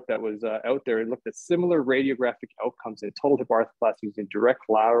ACE report that was out there. It looked at similar radiographic outcomes in total hip arthroplasty using direct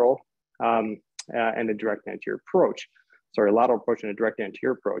lateral and a direct anterior approach. Sorry, lateral approach and a direct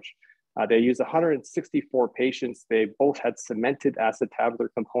anterior approach. They used 164 patients. They both had cemented acetabular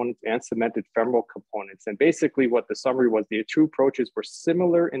components and cemented femoral components. And basically what the summary was, the two approaches were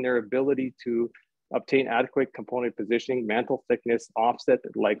similar in their ability to obtain adequate component positioning, mantle thickness, offset,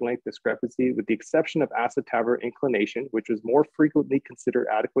 leg length discrepancy, with the exception of acetabular inclination, which was more frequently considered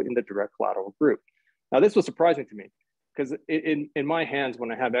adequate in the direct lateral group. Now, this was surprising to me because in my hands,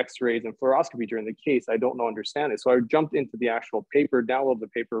 when I have X-rays and fluoroscopy during the case, I don't understand it. So I jumped into the actual paper, downloaded the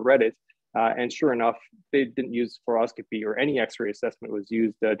paper, read it, and sure enough, they didn't use fluoroscopy or any X-ray assessment was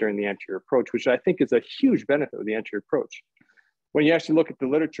used during the anterior approach, which I think is a huge benefit of the anterior approach. when you actually look at the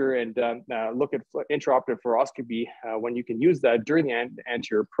literature and look at intraoperative fluoroscopy, when you can use that during the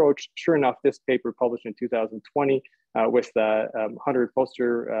anterior approach, sure enough, this paper published in 2020 with 100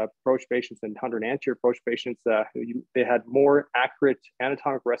 posterior approach patients and 100 anterior approach patients, they had more accurate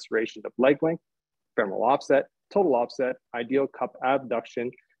anatomic restoration of leg length, femoral offset, total offset, ideal cup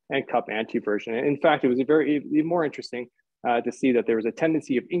abduction, and cup anteversion. And in fact, it was even more interesting to see that there was a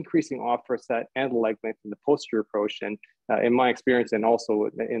tendency of increasing offset and leg length in the posterior approach. And in my experience, and also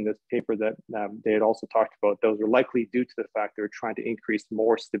in this paper that they had also talked about, those were likely due to the fact they were trying to increase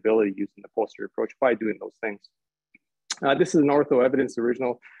more stability using the posterior approach by doing those things. This is an ortho evidence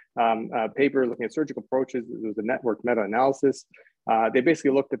original paper looking at surgical approaches. It was a network meta-analysis. They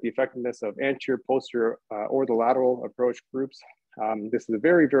basically looked at the effectiveness of anterior, posterior, or the lateral approach groups. This is a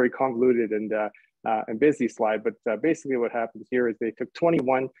very, very convoluted and busy slide, but basically what happens here is they took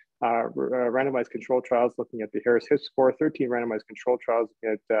 21 randomized control trials looking at the Harris Hip score, 13 randomized control trials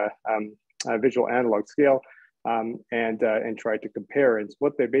at visual analog scale, and tried to compare. And so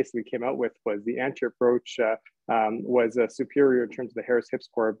what they basically came out with was the anterior approach was superior in terms of the Harris Hip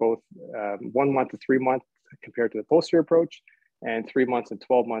score, both 1 month to 3 months compared to the posterior approach, and 3 months and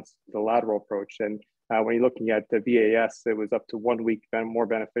 12 months the lateral approach. And when you're looking at the VAS, it was up to 1 week more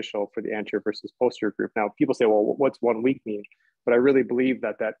beneficial for the anterior versus posterior group. Now, people say, well, what's 1 week mean? But I really believe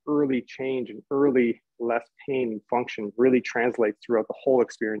that early change and early less pain and function really translates throughout the whole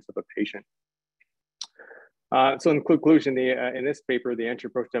experience of a patient. So in conclusion, in this paper, the anterior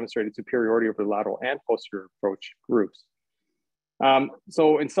approach demonstrated superiority over the lateral and posterior approach groups.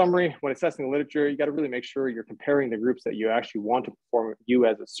 So in summary, when assessing the literature, you got to really make sure you're comparing the groups that you actually want to perform you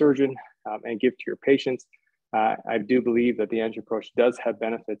as a surgeon and give to your patients. I do believe that the anterior approach does have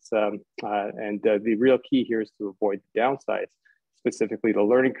benefits, and the real key here is to avoid the downsides, specifically the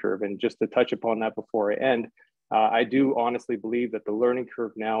learning curve. And just to touch upon that before I end, I do honestly believe that the learning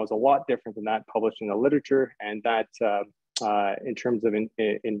curve now is a lot different than that published in the literature, and that in terms of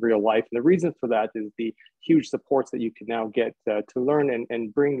in real life. And the reason for that is the huge supports that you can now get to learn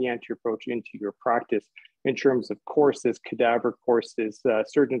and bring the anterior approach into your practice in terms of courses, cadaver courses,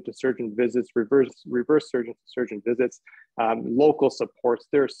 surgeon to surgeon visits, reverse surgeon to surgeon visits, local supports.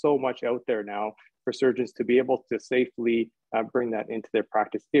 There's so much out there now for surgeons to be able to safely bring that into their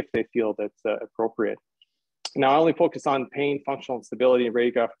practice if they feel that's appropriate. Now, I only focus on pain, functional instability, and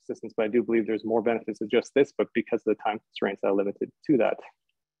radiographic assistance, but I do believe there's more benefits of just this, but because of the time constraints, I'm limited to that.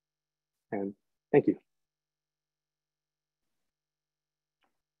 And thank you.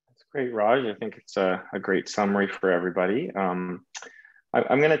 That's great, Raj. I think it's a great summary for everybody. I'm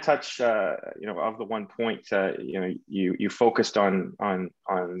going to touch, of the one point, you focused on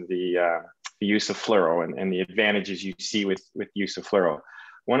the use of fluoro and the advantages you see with use of fluoro.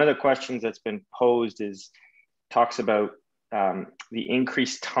 One of the questions that's been posed talks about the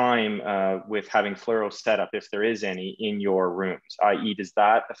increased time with having fluoro set up, if there is any, in your rooms, i.e. does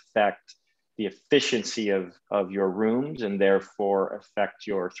that affect the efficiency of your rooms and therefore affect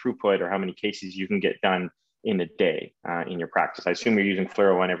your throughput or how many cases you can get done in a day in your practice? I assume you're using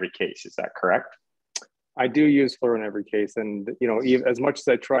fluoro on every case, is that correct? I do use fluoro in every case. And, even as much as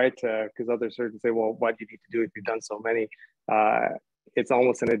I try to, because other surgeons say, well, why do you need to do it if you've done so many? It's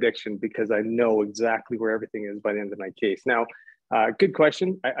almost an addiction because I know exactly where everything is by the end of my case. Now, good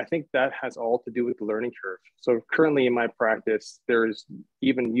question. I think that has all to do with the learning curve. So currently in my practice, there's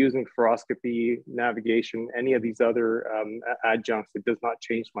even using fluoroscopy, navigation, any of these other adjuncts, it does not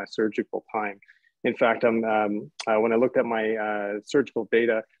change my surgical time. In fact, when I looked at my surgical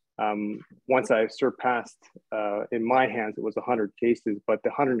data, once I surpassed, in my hands, it was 100 cases, but the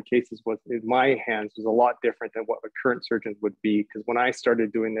 100 cases was in my hands was a lot different than what the current surgeons would be. Because when I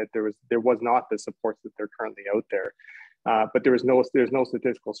started doing it, there was not the supports that they're currently out there. But there's no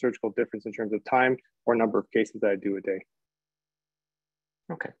statistical surgical difference in terms of time or number of cases that I do a day.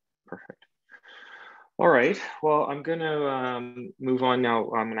 Okay, perfect. All right, well, I'm gonna move on now.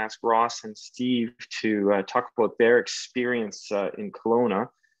 I'm gonna ask Ross and Steve to talk about their experience in Kelowna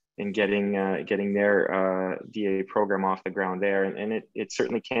and getting their DA program off the ground there. And it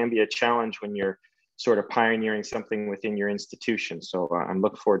certainly can be a challenge when you're sort of pioneering something within your institution. So I'm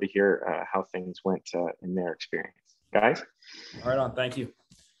looking forward to hear how things went in their experience. Guys? Right on, thank you.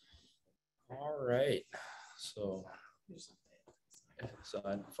 All right, so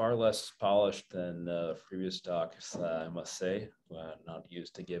I'm far less polished than previous talks, I must say. Not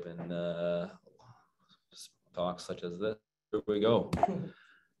used to giving talks such as this. Here we go.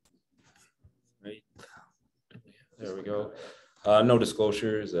 Right, there we go. No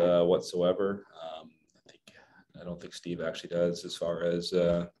disclosures whatsoever. I don't think Steve actually does, as far as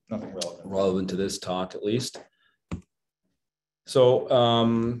nothing relevant to this talk, at least. So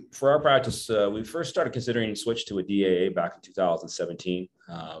for our practice, we first started considering switch to a DAA back in 2017.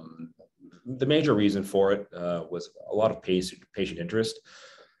 The major reason for it was a lot of patient interest.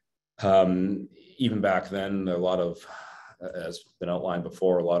 Even back then, a lot of, as been outlined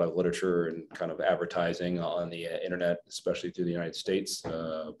before, a lot of literature and kind of advertising on the internet, especially through the United States,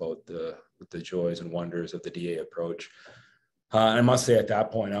 about the joys and wonders of the DA approach. I must say at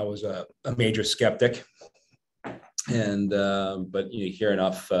that point, I was a major skeptic. And but you hear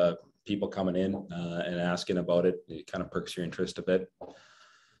enough people coming in and asking about it, it kind of perks your interest a bit.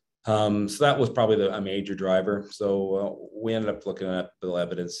 So that was probably a major driver. So we ended up looking at the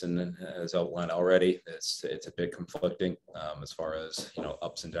evidence, and as outlined already, it's a bit conflicting as far as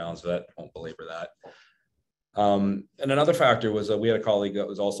ups and downs of that. Won't belabor that. And another factor was we had a colleague that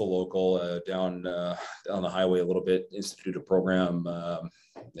was also local down on the highway a little bit, instituted a program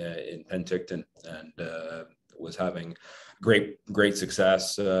in Penticton, and was having great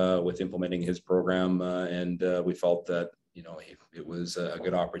success with implementing his program, and we felt that it was a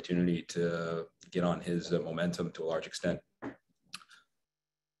good opportunity to get on his momentum to a large extent.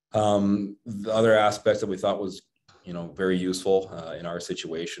 The other aspects that we thought was very useful in our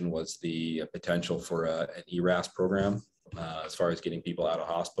situation was the potential for an ERAS program as far as getting people out of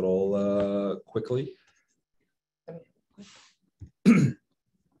hospital quickly. All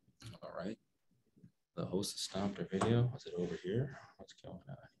right. The host has stopped our video. Is it over here? What's going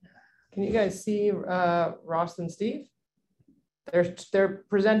on here? Can you guys see Ross and Steve? They're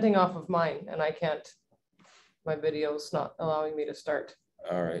presenting off of mine, and I can't. My video's not allowing me to start.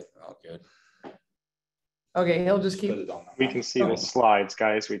 All right, all good. Okay, he'll just keep. We can see the slides,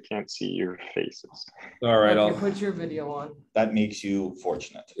 guys. We can't see your faces. All right, I'll put your video on. That makes you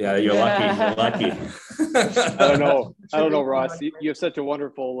fortunate. Yeah, you're lucky. You're lucky. I don't know, Ross. You have such a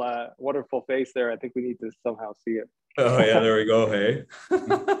wonderful face there. I think we need to somehow see it. Oh yeah, there we go. Hey.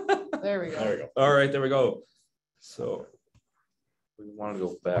 There we go. All right, there we go. So we want to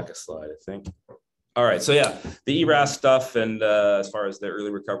go back a slide, I think. All right, so yeah, the ERAS stuff, and as far as the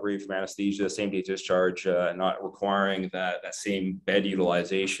early recovery from anesthesia, same-day discharge, not requiring that same bed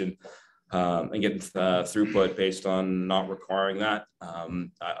utilization, and getting throughput based on not requiring that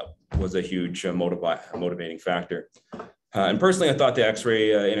was a huge motivating factor. And personally, I thought the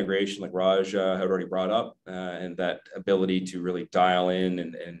X-ray integration, like Raj had already brought up, and that ability to really dial in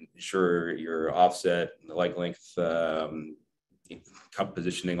and ensure your offset, the leg length, cup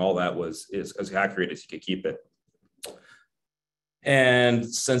positioning, all that is as accurate as you could keep it. And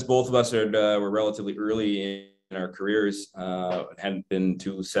since both of us were relatively early in our careers, hadn't been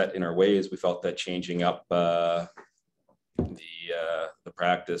too set in our ways, we felt that changing up the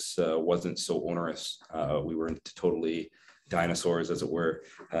practice wasn't so onerous. We weren't totally dinosaurs, as it were,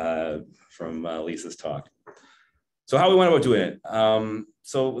 from Lisa's talk. So how we went about doing it.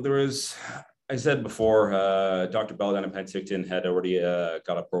 So there was, I said before, Dr. Bell down in Penticton had already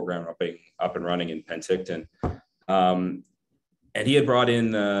got a program up and running in Penticton. And he had brought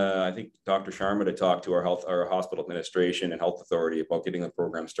in, I think, Dr. Sharma to talk to our hospital administration and health authority about getting the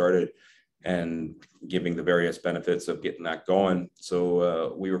program started and giving the various benefits of getting that going.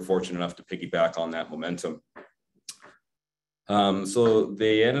 So we were fortunate enough to piggyback on that momentum. So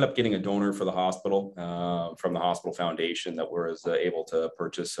they ended up getting a donor for the hospital from the hospital foundation that was able to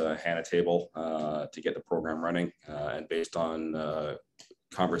purchase a Hannah table to get the program running. And based on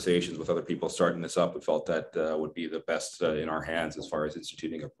conversations with other people starting this up, we felt that would be the best in our hands as far as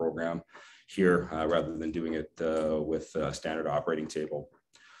instituting a program here rather than doing it with a standard operating table.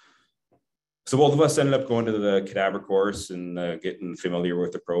 So both of us ended up going to the cadaver course and getting familiar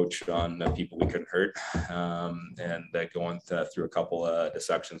with the approach on people we couldn't hurt, and going through a couple of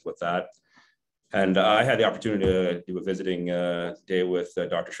dissections with that. And I had the opportunity to do a visiting day with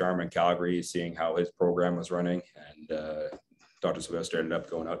Dr. Sharma in Calgary, seeing how his program was running. And Dr. Sylvester ended up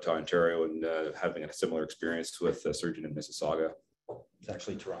going out to Ontario and having a similar experience with a surgeon in Mississauga. It's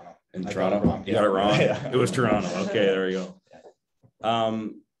actually Toronto. In Toronto? You got it wrong? Yeah. It was Toronto. Okay, there you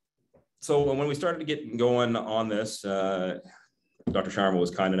go. So when we started to get going on this, Dr. Sharma was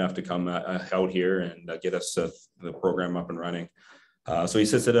kind enough to come out here and get us the program up and running. So he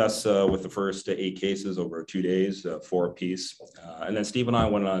assisted us with the first 8 cases over 2 days, 4 apiece. And then Steve and I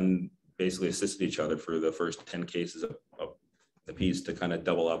went on, basically assisted each other for the first 10 cases of the piece to kind of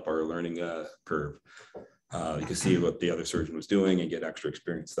double up our learning curve. You can see what the other surgeon was doing and get extra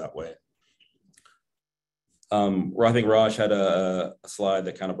experience that way. I think Raj had a slide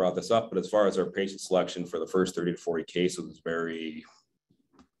that kind of brought this up, but as far as our patient selection for the first 30 to 40 cases was very,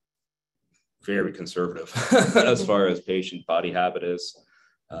 very conservative as far as patient body habit is.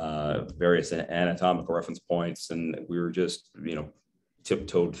 various anatomical reference points, and we were just,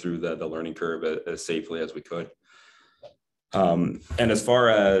 tiptoed through the learning curve as safely as we could. And as far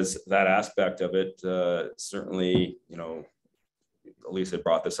as that aspect of it, certainly, Lisa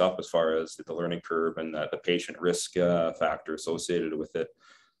brought this up as far as the learning curve and the patient risk factor associated with it.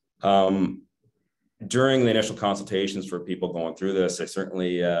 During the initial consultations for people going through this, I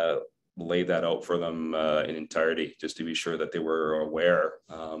certainly laid that out for them in entirety, just to be sure that they were aware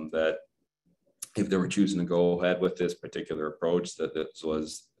that if they were choosing to go ahead with this particular approach, that this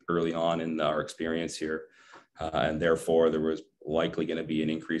was early on in our experience here. And therefore, there was likely going to be an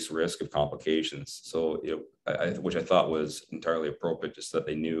increased risk of complications. So, which I thought was entirely appropriate, just that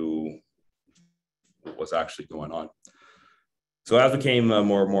they knew what was actually going on. So as we became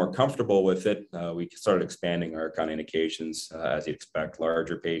more comfortable with it, we started expanding our kind of indications, as you'd expect,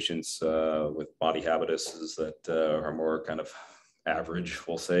 larger patients with body habituses that are more kind of average,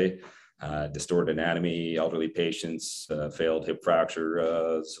 we'll say. Distorted anatomy, elderly patients, failed hip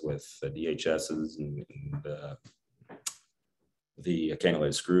fractures with DHSs and the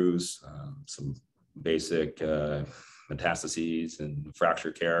cannulated screws, some basic metastases and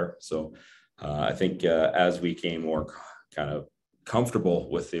fracture care. So I think as we became more kind of comfortable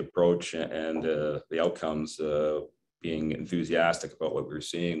with the approach and the outcomes, being enthusiastic about what we were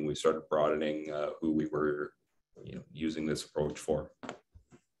seeing, we started broadening who we were using this approach for.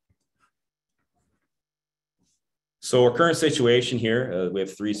 So our current situation here, we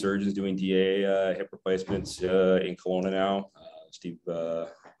have 3 surgeons doing DA hip replacements in Kelowna now, Steve,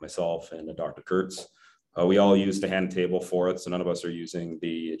 myself, and Dr. Kurtz. We all use the hand table for it, so none of us are using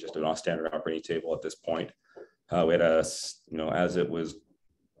just a non-standard operating table at this point. We had as it was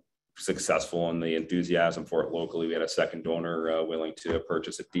successful and the enthusiasm for it locally, we had a second donor willing to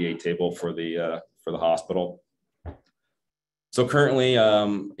purchase a DA table for the hospital. So currently,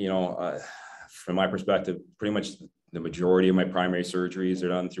 from my perspective, pretty much the majority of my primary surgeries are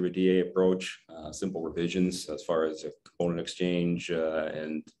done through a DA approach, simple revisions as far as a component exchange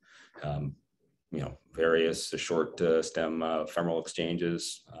and, various short stem femoral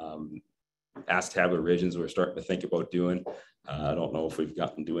exchanges. Acetabular revisions we're starting to think about doing. I don't know if we've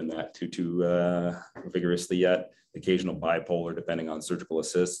gotten doing that too vigorously yet. Occasional bipolar, depending on surgical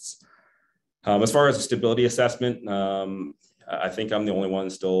assists. As far as the stability assessment, I think I'm the only one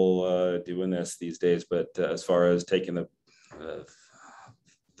still doing this these days, but as far as taking the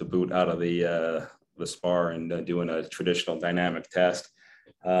boot out of the spar and doing a traditional dynamic test,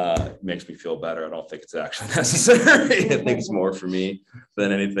 it makes me feel better. I don't think it's actually necessary. I think it's more for me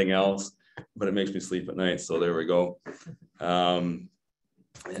than anything else, but it makes me sleep at night. So there we go.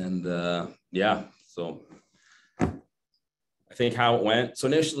 Yeah, so I think how it went. So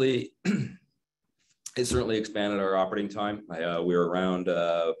initially, it certainly expanded our operating time. We were around 1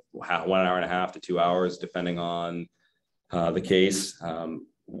 hour and a half to 2 hours, depending on the case.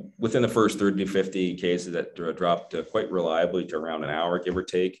 Within the first 30 to 50 cases, that dropped quite reliably to around an hour, give or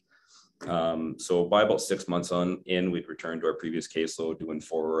take. So by about 6 months in, we'd returned to our previous caseload, doing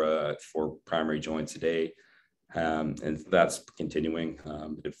four primary joints a day. And that's continuing.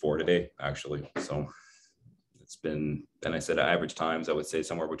 We did 4 today, actually. So it's been, and I said average times, I would say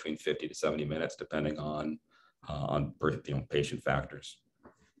somewhere between 50 to 70 minutes, depending on patient factors.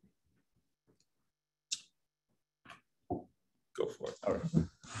 Go for it. All right.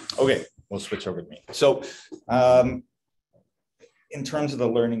 Okay, we'll switch over to me. So in terms of the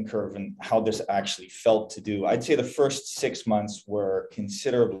learning curve and how this actually felt to do, I'd say the first 6 months were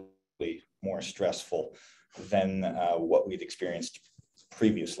considerably more stressful than what we'd experienced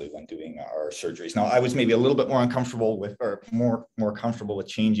previously when doing our surgeries. Now, I was maybe a little bit more uncomfortable with, or more comfortable with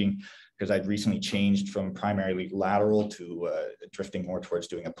changing, because I'd recently changed from primarily lateral to drifting more towards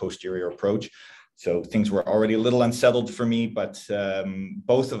doing a posterior approach. So things were already a little unsettled for me, but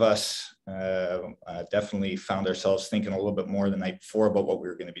both of us definitely found ourselves thinking a little bit more the night before about what we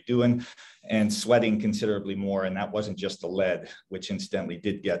were going to be doing and sweating considerably more. And that wasn't just the lead, which incidentally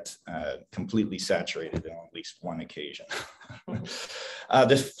did get completely saturated on at least one occasion.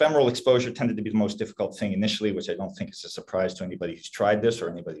 This femoral exposure tended to be the most difficult thing initially, which I don't think is a surprise to anybody who's tried this or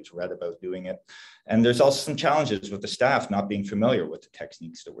anybody who's read about doing it. And there's also some challenges with the staff not being familiar with the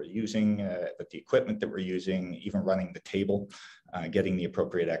techniques that we're using, with the equipment that we're using, even running the table, getting the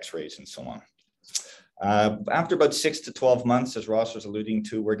appropriate x-rays and so on. After about 6 to 12 months, as Ross was alluding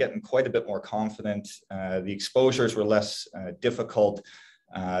to, we're getting quite a bit more confident. The exposures were less difficult.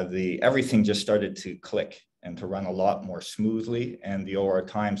 Everything just started to click. and to run a lot more smoothly. And the OR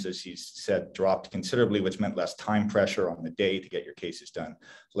times, as he said, dropped considerably, which meant less time pressure on the day to get your cases done,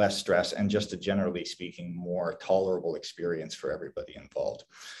 less stress, and just a generally speaking, more tolerable experience for everybody involved.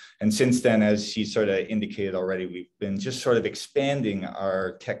 And since then, as he sort of indicated already, we've been just sort of expanding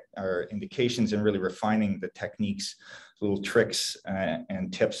our indications and really refining the techniques, little tricks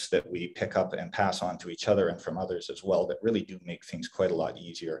and tips that we pick up and pass on to each other and from others as well that really do make things quite a lot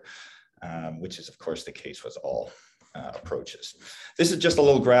easier. Which is, of course, the case with all approaches. This is just a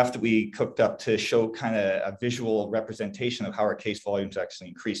little graph that we cooked up to show kind of a visual representation of how our case volumes actually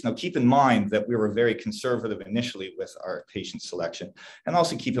increased. Now, keep in mind that we were very conservative initially with our patient selection, and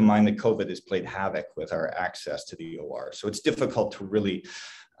also keep in mind that COVID has played havoc with our access to the OR. So it's difficult to really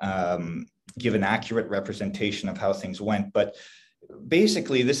give an accurate representation of how things went, but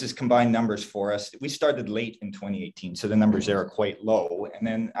basically, this is combined numbers for us. We started late in 2018, so the numbers there are quite low. And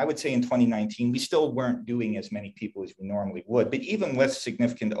then I would say in 2019, we still weren't doing as many people as we normally would. But even with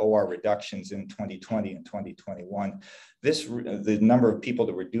significant OR reductions in 2020 and 2021, the number of people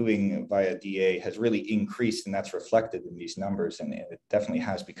that we're doing via DA has really increased, and that's reflected in these numbers. And it definitely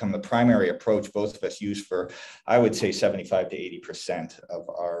has become the primary approach both of us use for, I would say, 75 to 80% of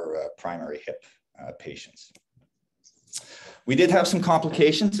our primary hip patients. We did have some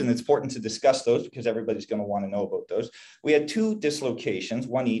complications, and it's important to discuss those because everybody's going to want to know about those. We had 2 dislocations,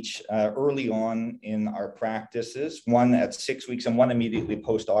 one each early on in our practices, one at 6 weeks and one immediately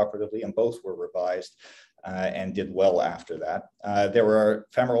post-operatively, and both were revised and did well after that. There were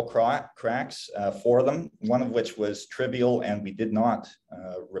femoral cracks, 4 of them, one of which was trivial and we did not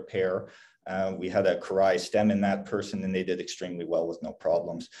repair. We had a COA stem in that person and they did extremely well with no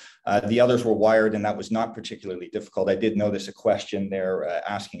problems. The others were wired and that was not particularly difficult. I did notice a question there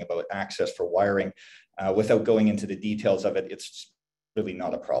asking about access for wiring. Without going into the details of it, it's really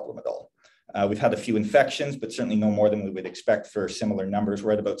not a problem at all. We've had a few infections, but certainly no more than we would expect for similar numbers.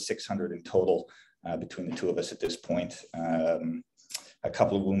 We're at about 600 in total between the 2 of us at this point. A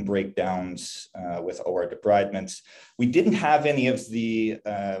couple of wound breakdowns with OR debridements. We didn't have any of the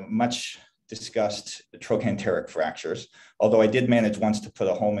much discussed trochanteric fractures, although I did manage once to put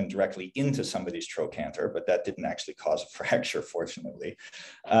a Holman directly into somebody's trochanter, but that didn't actually cause a fracture, fortunately.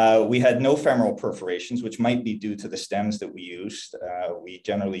 We had no femoral perforations, which might be due to the stems that we used. We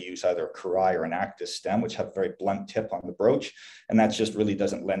generally use either a COA or an actus stem, which have a very blunt tip on the broach, and that just really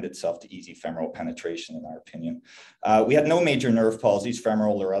doesn't lend itself to easy femoral penetration, in our opinion. We had no major nerve palsies,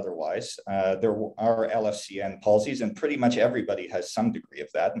 femoral or otherwise. There are LFCN palsies, and pretty much everybody has some degree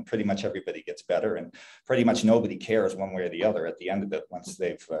of that, and pretty much everybody gets better, and pretty much nobody cares one way or the other. At the end of it, once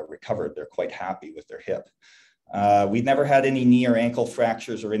they've recovered, they're quite happy with their hip. We've never had any knee or ankle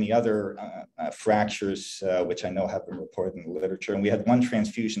fractures or any other fractures, which I know have been reported in the literature. And we had 1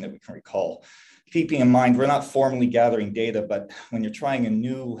 transfusion that we can recall. Keeping in mind, we're not formally gathering data, but when you're trying a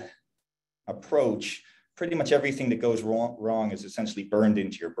new approach, pretty much everything that goes wrong is essentially burned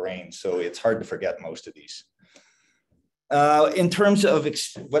into your brain. So it's hard to forget most of these. In terms of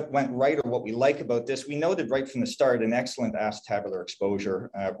what went right or what we like about this, we noted right from the start an excellent acetabular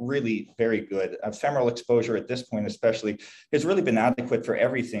exposure, really very good. Femoral exposure at this point especially has really been adequate for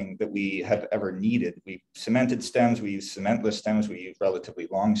everything that we have ever needed. We cemented stems, we use cementless stems, we use relatively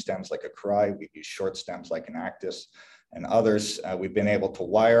long stems like a COA, we use short stems like an actus and others. We've been able to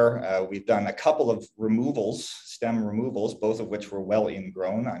wire. We've done a couple of removals, stem removals, both of which were well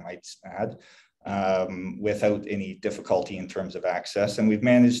ingrown, I might add. Without any difficulty in terms of access. And we've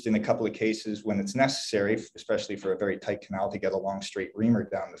managed in a couple of cases when it's necessary, especially for a very tight canal, to get a long straight reamer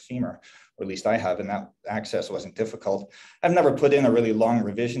down the femur, or at least I have, and that access wasn't difficult. I've never put in a really long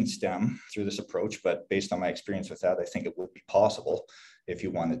revision stem through this approach, but based on my experience with that, I think it would be possible if you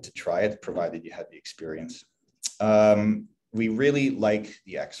wanted to try it, provided you had the experience. We really like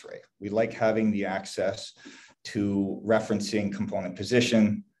the X-ray. We like having the access to referencing component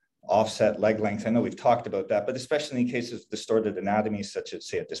position, offset leg length. I know we've talked about that, but especially in cases of distorted anatomy, such as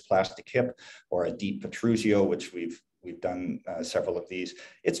say a dysplastic hip or a deep protrusio, which we've done several of these.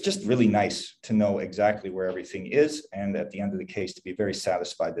 It's just really nice to know exactly where everything is, and at the end of the case, to be very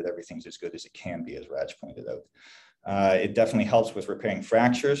satisfied that everything's as good as it can be, as Raj pointed out. It definitely helps with repairing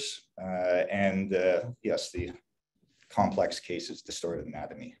fractures and yes, the complex cases, distorted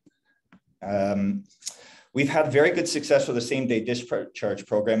anatomy. We've had very good success with the same-day discharge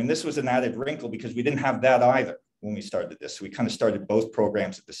program, and this was an added wrinkle because we didn't have that either when we started this. So we kind of started both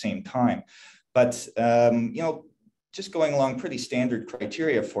programs at the same time. But, you know, just going along pretty standard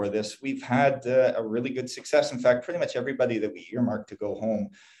criteria for this, we've had a really good success. In fact, pretty much everybody that we earmark to go home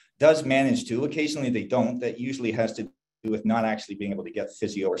does manage to. Occasionally they don't. That usually has to with not actually being able to get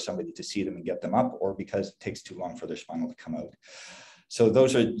physio or somebody to see them and get them up, or because it takes too long for their spinal to come out. So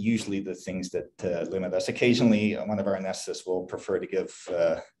those are usually the things that limit us. Occasionally, one of our anesthetists will prefer to give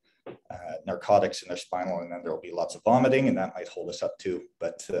narcotics in their spinal, and then there will be lots of vomiting, and that might hold us up too.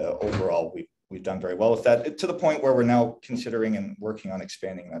 But overall, we've done very well with that, to the point where we're now considering and working on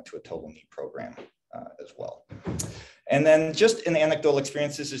expanding that to a total knee program as well. And then just an anecdotal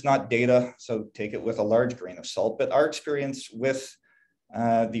experience, this is not data, so take it with a large grain of salt, but our experience with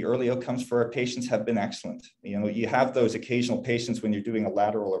the early outcomes for our patients have been excellent. You know, you have those occasional patients when you're doing a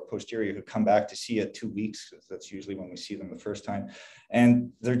lateral or posterior who come back to see at 2 weeks. That's usually when we see them the first time.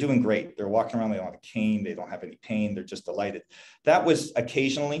 And they're doing great. They're walking around, they don't have a cane, they don't have any pain, they're just delighted. That was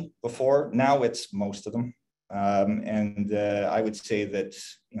occasionally before, now it's most of them. I would say that,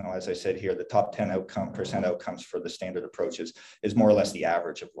 you know, as I said here, the top 10% outcomes for the standard approaches is more or less the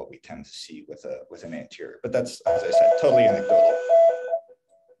average of what we tend to see with an anterior. But that's, as I said, totally anecdotal.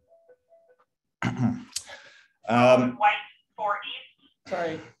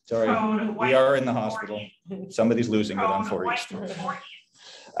 Sorry, we are in the hospital. Somebody's losing it on 4 East.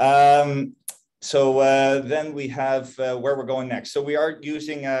 Then we have where we're going next. So we are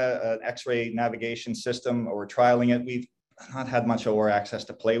using an X-ray navigation system, or we're trialing it. We've not had much OR access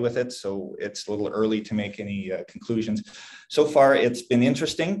to play with it, so it's a little early to make any conclusions. So far, it's been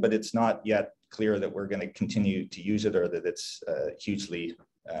interesting, but it's not yet clear that we're going to continue to use it, or that it's hugely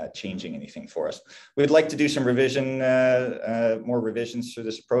changing anything for us. We'd like to do some revision, more revisions to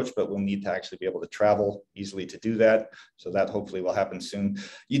this approach, but we'll need to actually be able to travel easily to do that. So that hopefully will happen soon.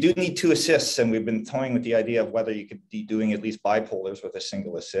 You do need 2 assists, and we've been toying with the idea of whether you could be doing at least bipolars with a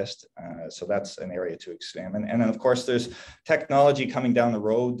single assist. So that's an area to examine. And then of course, there's technology coming down the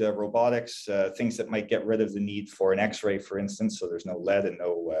road, robotics, things that might get rid of the need for an X-ray, for instance, so there's no lead and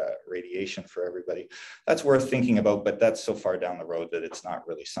no radiation for everybody. That's worth thinking about, but that's so far down the road that it's not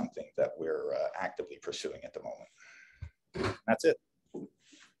really something that we're actively pursuing at the moment. That's it.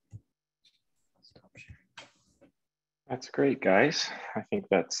 That's great, guys. I think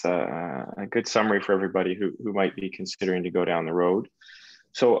that's a good summary for everybody who might be considering to go down the road.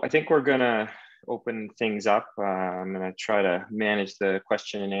 So I think we're gonna open things up. I'm gonna try to manage the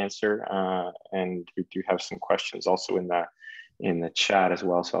question and answer, and we do have some questions also in the chat as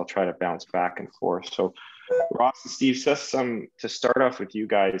well. So I'll try to bounce back and forth. So Ross and Steve, just to start off with you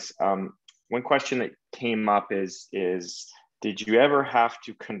guys, one question that came up is did you ever have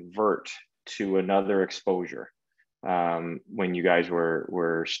to convert to another exposure when you guys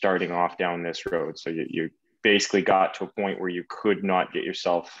were starting off down this road? So you basically got to a point where you could not get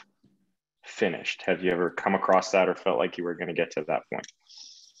yourself finished. Have you ever come across that or felt like you were going to get to that point?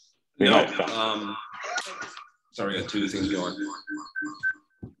 No. Sorry, I got 2 things going.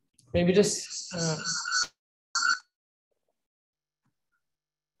 Maybe just...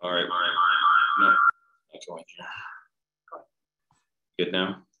 All right. No, not going here. Good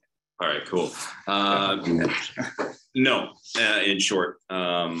now? All right, cool. No, in short,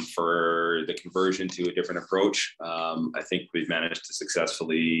 for the conversion to a different approach, I think we've managed to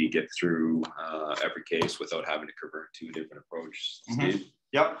successfully get through every case without having to convert to a different approach. Steve?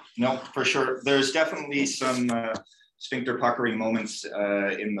 Yep, no, for sure. There's definitely some sphincter puckering moments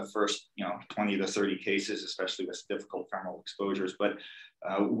in the first 20 to 30 cases, especially with difficult femoral exposures, but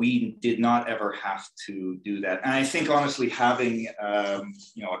we did not ever have to do that. And I think honestly having a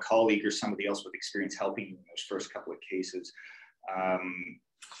colleague or somebody else with experience helping in those first couple of cases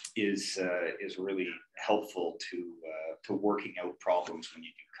is really helpful to working out problems when you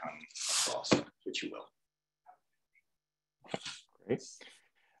do come across it, which you will. Great.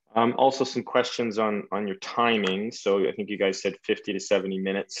 Also some questions on your timing. So I think you guys said 50 to 70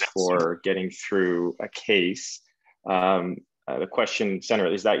 minutes for getting through a case. The question center,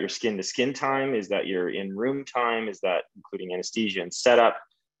 is that your skin to skin time? Is that your in-room time? Is that including anesthesia and setup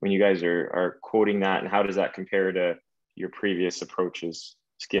when you guys are quoting that? And how does that compare to your previous approaches,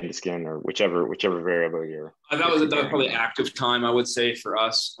 skin to skin, or whichever variable you're? That was probably active time, I would say, for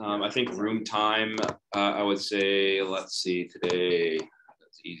us. I think room time, I would say, let's see, today,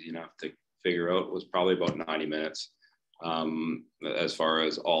 that's easy enough to figure out, was probably about 90 minutes as far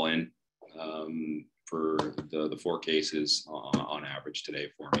as all in. For the 4 cases on average today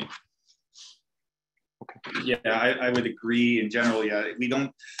for me. Okay. Yeah, I would agree in general. Yeah,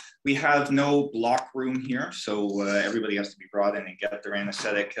 we have no block room here, so everybody has to be brought in and get their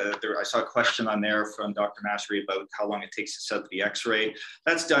anesthetic. I saw a question on there from Dr. Massery about how long it takes to set up the X-ray.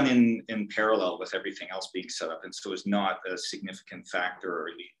 That's done in parallel with everything else being set up, and so it's not a significant factor, or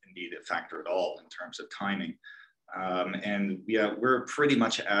indeed a factor at all in terms of timing. And yeah, we're pretty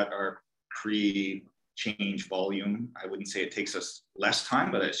much at our change volume. I wouldn't say it takes us less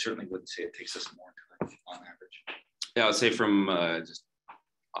time, but I certainly wouldn't say it takes us more time on average. Yeah, I would say from just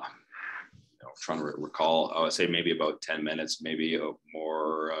trying to recall, I would say maybe about 10 minutes, maybe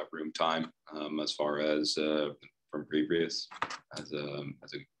more room time as far as from previous as a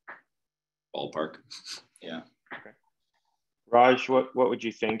ballpark. Yeah. Okay. Raj, what would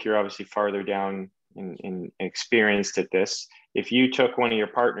you think? You're obviously farther down in experienced at this. If you took one of your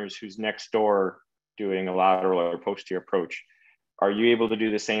partners who's next door doing a lateral or posterior approach, are you able to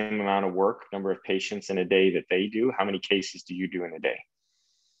do the same amount of work, number of patients in a day that they do? How many cases do you do in a day?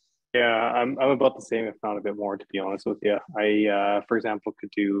 Yeah, I'm about the same, if not a bit more, to be honest with you. I, for example,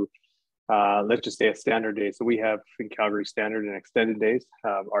 could do, let's just say a standard day. So we have in Calgary standard and extended days.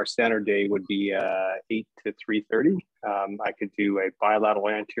 Our standard day would be 8 to 3:30. I could do a bilateral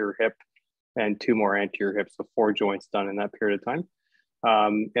anterior hip and 2 more anterior hips, so 4 joints done in that period of time.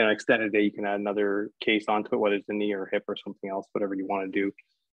 And an extended day, you can add another case onto it, whether it's a knee or hip or something else, whatever you want to do.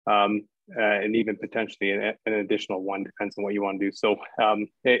 And even potentially an additional one, depends on what you want to do. So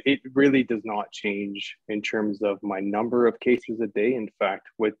it really does not change in terms of my number of cases a day. In fact,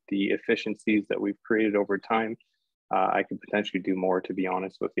 with the efficiencies that we've created over time, I could potentially do more, to be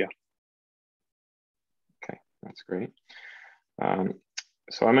honest with you. Okay, that's great.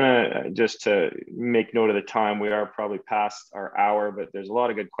 So I'm gonna, just to make note of the time, we are probably past our hour, but there's a lot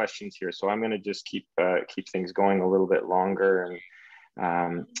of good questions here. So I'm gonna just keep things going a little bit longer. And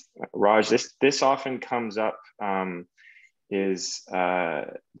Raj, this often comes up, is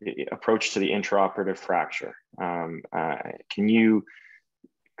the approach to the intraoperative fracture. Can you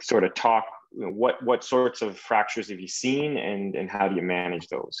sort of talk, what sorts of fractures have you seen, and how do you manage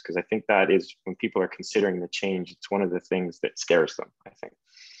those? Because I think that is, when people are considering the change, it's one of the things that scares them, I think.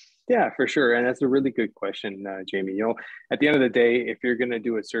 Yeah, for sure. And that's a really good question, Jamie. You know, at the end of the day, if you're going to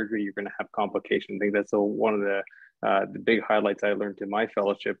do a surgery, you're going to have complications. I think that's one of the big highlights I learned in my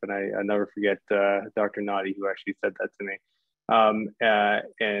fellowship. And I never forget Dr. Nadi, who actually said that to me.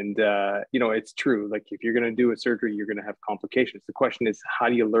 You know, it's true. Like, if you're going to do a surgery, you're going to have complications. The question is, how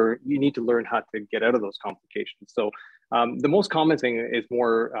do you learn? You need to learn how to get out of those complications. So the most common thing is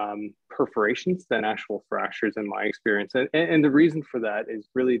more perforations than actual fractures, in my experience. And the reason for that is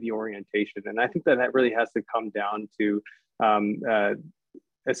really the orientation. And I think that really has to come down to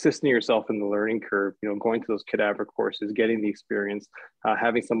assisting yourself in the learning curve, you know, going to those cadaver courses, getting the experience,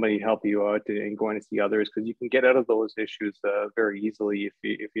 having somebody help you out, and going to see others, because you can get out of those issues very easily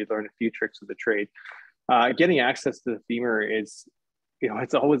if you learn a few tricks of the trade. Getting access to the femur is, you know,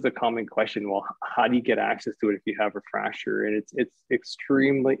 it's always a common question. Well, how do you get access to it if you have a fracture? And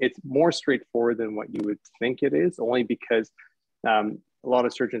it's more straightforward than what you would think it is, only because a lot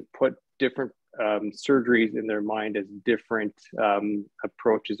of surgeons put different surgeries in their mind as different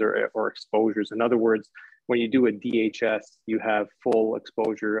approaches or exposures. In other words, when you do a DHS, you have full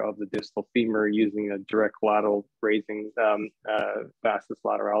exposure of the distal femur using a direct lateral raising vastus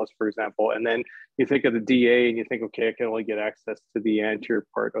lateralis, for example. And then you think of the DA and you think, okay, I can only get access to the anterior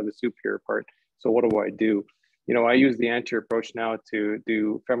part or the superior part. So what do I do? You know, I use the anterior approach now to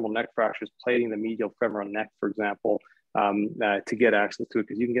do femoral neck fractures, plating the medial femoral neck, for example, to get access to it,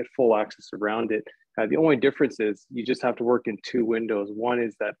 because you can get full access around it. The only difference is you just have to work in 2 windows. One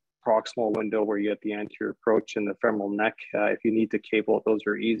is that proximal window where you get the anterior approach and the femoral neck. If you need to cable it, those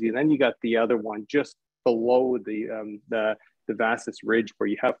are easy. And then you got the other one just below the vastus ridge, where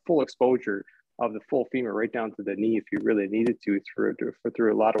you have full exposure of the full femur right down to the knee if you really needed to,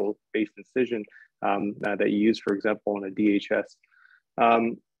 through a lateral based incision that you use, for example, in a DHS.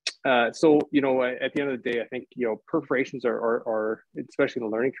 So, you know, at the end of the day, I think, you know, perforations are, especially in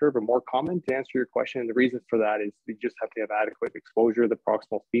the learning curve, are more common, to answer your question. And the reason for that is you just have to have adequate exposure of the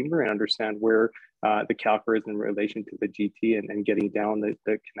proximal femur and understand where the calcar is in relation to the GT and getting down the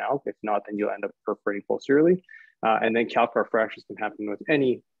canal. If not, then you'll end up perforating posteriorly. And then calcar fractures can happen with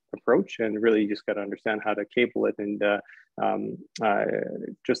any approach, and really you just got to understand how to cable it. And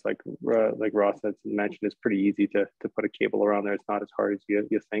just like Ross had mentioned, it's pretty easy to put a cable around there. It's not as hard as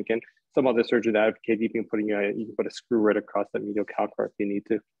you think. And some other surgeons advocate you can put a screw right across that medial calcar if you need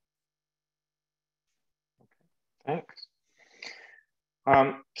to. Okay,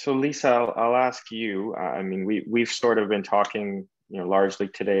 thanks. So Lisa, I'll ask you. I mean, we've sort of been talking, you know, largely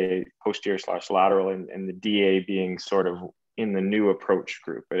today posterior/lateral, and the DA being sort of in the new approach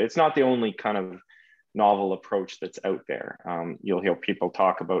group, but it's not the only kind of novel approach that's out there. You'll hear people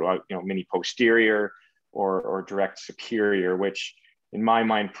talk about, you know, mini posterior or direct superior, which in my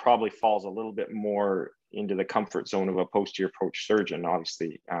mind probably falls a little bit more into the comfort zone of a posterior approach surgeon,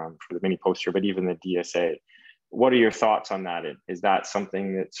 obviously, for the mini posterior, but even the DSA. What are your thoughts on that? Is that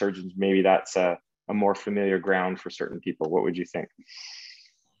something that surgeons, maybe that's a a more familiar ground for certain people? What would you think?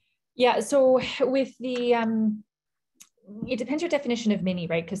 Yeah, so with the, it depends your definition of mini,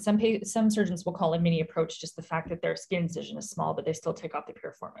 right? Because some surgeons will call a mini approach just the fact that their skin incision is small, but they still take off the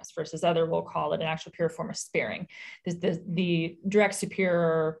piriformis, versus other will call it an actual piriformis sparing. The direct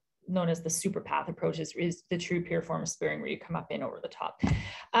superior, known as the super path approach, is the true piriformis sparing, where you come up in over the top.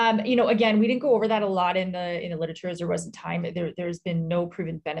 You know, again, we didn't go over that a lot in the literature, as there wasn't time. There's been no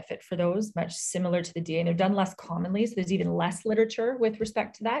proven benefit for those, much similar to the DA, and they're done less commonly, so there's even less literature with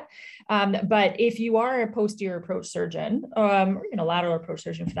respect to that. But if you are a posterior approach surgeon, or you know, lateral approach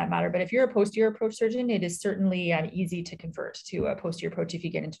surgeon for that matter, but if you're a posterior approach surgeon, it is certainly easy to convert to a posterior approach if you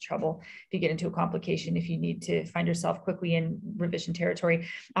get into trouble, if you get into a complication, if you need to find yourself quickly in revision territory.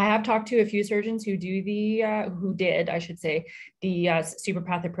 I have talked to a few surgeons who do who did, I should say, the super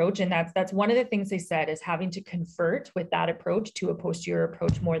path approach, and that's one of the things they said, is having to convert with that approach to a posterior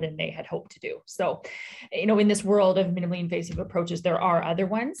approach more than they had hoped to do. So, you know, in this world of minimally invasive approaches, there are other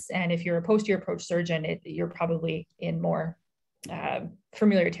ones, and if you're a posterior approach surgeon, you're probably in more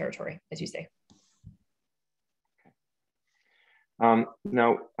familiar territory, as you say.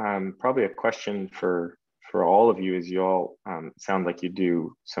 Now, probably a question for all of you, is you all sound like you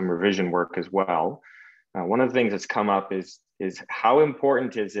do some revision work as well. One of the things that's come up is how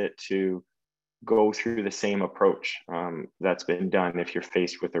important is it to go through the same approach that's been done if you're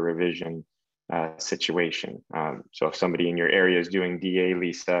faced with a revision situation? So if somebody in your area is doing DA,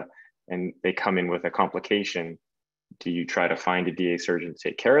 Lisa, and they come in with a complication, do you try to find a DA surgeon to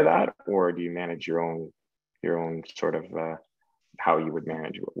take care of that, or do you manage your own sort of how you would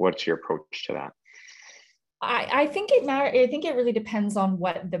manage it? What's your approach to that? I think it matters. I think it really depends on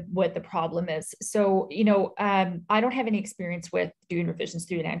what the problem is. So, you know, I don't have any experience with doing revisions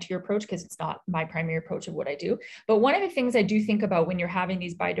through an anterior approach because it's not my primary approach of what I do. But one of the things I do think about when you're having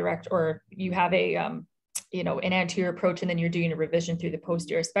these bidirect, or you have a you know, an anterior approach, and then you're doing a revision through the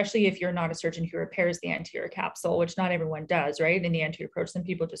posterior, especially if you're not a surgeon who repairs the anterior capsule, which not everyone does, right? In the anterior approach, some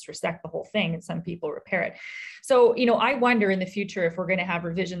people just resect the whole thing and some people repair it. So, you know, I wonder in the future if we're going to have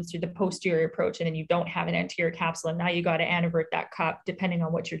revisions through the posterior approach, and then you don't have an anterior capsule, and now you got to antivert that cup, depending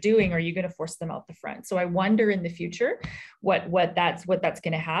on what you're doing, are you going to force them out the front? So I wonder in the future what that's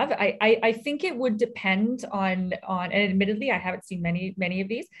going to have. I think it would depend on, and admittedly, I haven't seen many of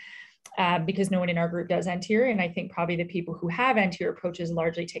these, because no one in our group does anterior. And I think probably the people who have anterior approaches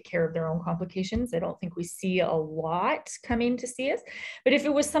largely take care of their own complications. I don't think we see a lot coming to see us. But if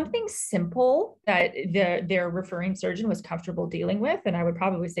it was something simple that their referring surgeon was comfortable dealing with, then I would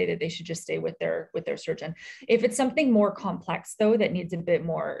probably say that they should just stay with their surgeon. If it's something more complex, though, that needs a bit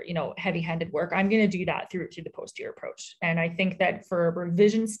more, you know, heavy-handed work, I'm going to do that through the posterior approach. And I think that for a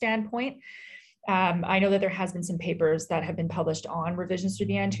revision standpoint, I know that there has been some papers that have been published on revisions through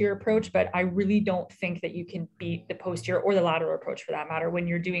the anterior approach, but I really don't think that you can beat the posterior or the lateral approach for that matter. When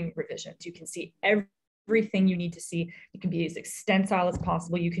you're doing revisions, you can see everything you need to see. You can be as extensile as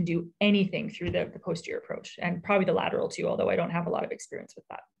possible. You can do anything through the posterior approach, and probably the lateral too, although I don't have a lot of experience with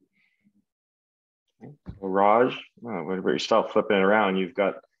that. Well, Raj, what about yourself? Flipping it around, you've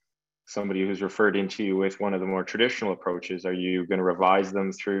got somebody who's referred into you with one of the more traditional approaches. Are you going to revise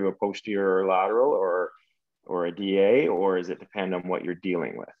them through a posterior or lateral, or a DA, or does it depend on what you're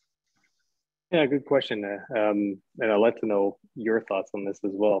dealing with? Yeah, good question. And I'd like to know your thoughts on this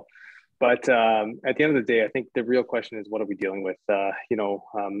as well. But at the end of the day, I think the real question is, what are we dealing with? You know,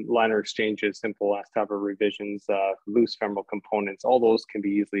 liner exchanges, simple acetabular revisions, loose femoral components, all those can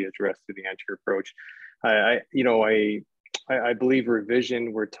be easily addressed through the anterior approach. I believe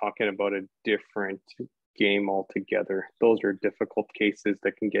revision, we're talking about a different game altogether. Those are difficult cases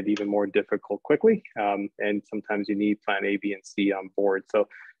that can get even more difficult quickly. And sometimes you need plan A, B, and C on board. So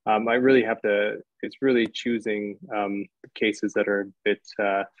I really have to, it's really choosing cases that are a bit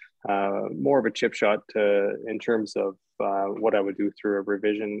more of a chip shot in terms of what I would do through a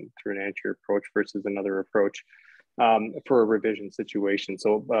revision through an anterior approach versus another approach. For a revision situation.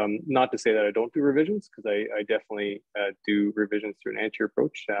 So not to say that I don't do revisions, because I definitely do revisions through an anterior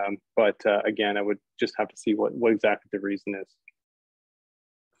approach. But again, I would just have to see what exactly the reason is.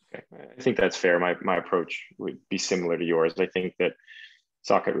 Okay, I think that's fair. My approach would be similar to yours. I think that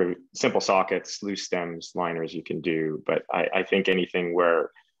simple sockets, loose stems, liners you can do, but I think anything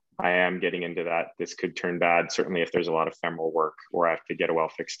where I am getting into that, this could turn bad. Certainly if there's a lot of femoral work or I have to get a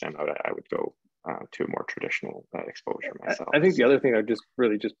well-fixed stem out, I would go to a more traditional exposure myself. I think the other thing I'd just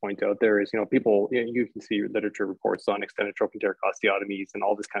point out there is, you know, people, you can see literature reports on extended trochlear osteotomies and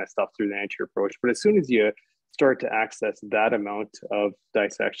all this kind of stuff through the anterior approach. But as soon as you start to access that amount of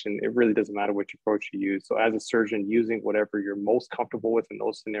dissection, it really doesn't matter which approach you use. So as a surgeon, using whatever you're most comfortable with in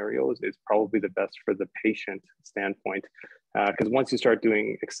those scenarios is probably the best for the patient standpoint. Because once you start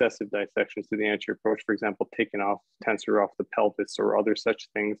doing excessive dissections to the anterior approach, for example, taking off tensor off the pelvis or other such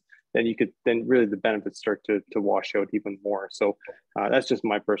things, then really the benefits start to wash out even more. So that's just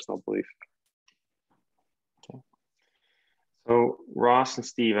my personal belief. Okay. So Ross and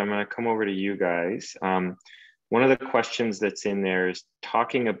Steve, I'm going to come over to you guys. One of the questions that's in there is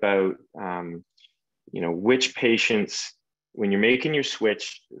talking about, which patients, when you're making your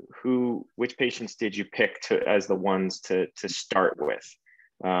switch, which patients did you pick as the ones to start with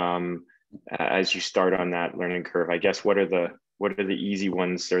as you start on that learning curve? I guess what are the easy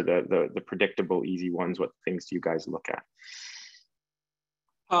ones, or the predictable easy ones? What things do you guys look at?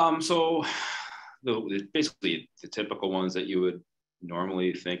 So basically the typical ones that you would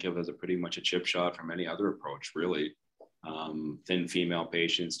normally think of as pretty much a chip shot from any other approach, really. Thin female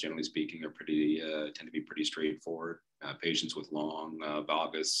patients, generally speaking, are tend to be pretty straightforward. Patients with long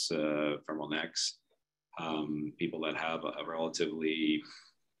valgus femoral necks, people that have a relatively,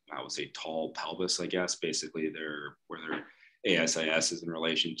 I would say, tall pelvis, I guess. Basically, where their ASIS is in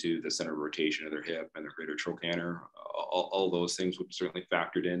relation to the center of rotation of their hip and their greater trochanter. All those things would be certainly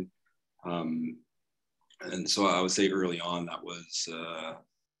factored in. And so I would say early on that was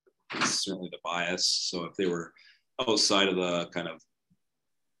certainly the bias. So if they were outside of the kind of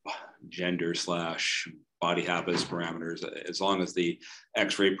gender / body habitus parameters, as long as the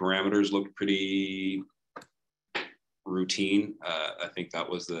X-ray parameters looked pretty routine, I think that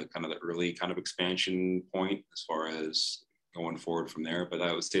was the early kind of expansion point as far as going forward from there. But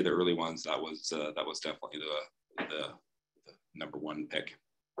I would say the early ones, that was definitely the number one pick.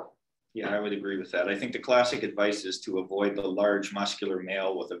 Yeah, I would agree with that. I think the classic advice is to avoid the large muscular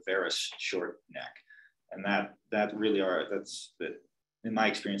male with a varus short neck. And that really in my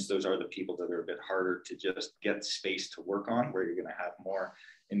experience, those are the people that are a bit harder to just get space to work on, where you're going to have more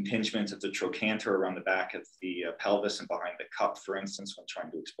impingement of the trochanter around the back of the pelvis and behind the cup, for instance, when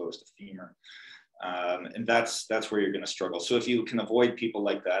trying to expose the femur. And that's where you're going to struggle. So if you can avoid people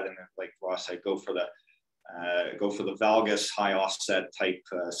like that, and like Ross said, go for the valgus, high offset type,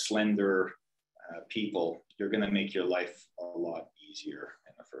 slender people, you're going to make your life a lot easier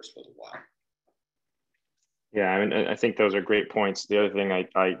in the first little while. Yeah, I mean, I think those are great points. The other thing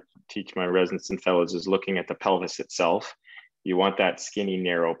I teach my residents and fellows is looking at the pelvis itself. You want that skinny,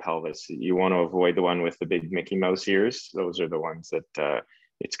 narrow pelvis. You want to avoid the one with the big Mickey Mouse ears. Those are the ones that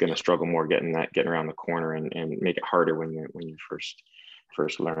it's going to struggle more getting around the corner and make it harder when you're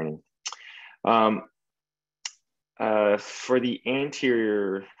first learning. For the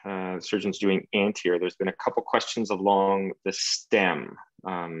anterior surgeons doing anterior, there's been a couple questions along the stem.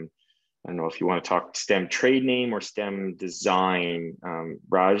 I don't know if you want to talk stem trade name or stem design.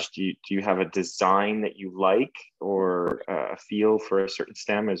 Raj, do you have a design that you like, or a feel for a certain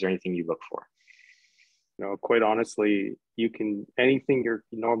stem? Is there anything you look for? No, quite honestly, anything you're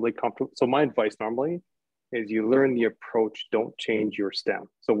normally comfortable. So my advice normally is you learn the approach, don't change your stem.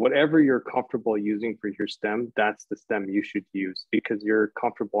 So whatever you're comfortable using for your stem, that's the stem you should use, because you're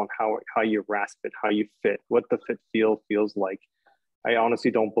comfortable in how you rasp it, how you fit, what the fit feels like. I honestly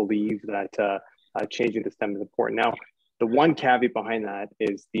don't believe that changing the stem is important. Now, the one caveat behind that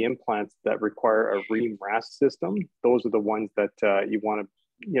is the implants that require a ream rasp system. Those are the ones that you want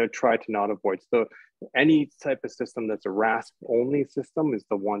to try to not avoid. So any type of system that's a rasp only system is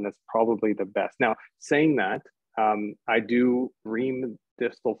the one that's probably the best. Now, saying that, I do ream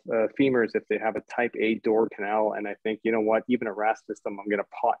distal femurs if they have a type A door canal, and I think, you know what, even a rasp system, I'm going to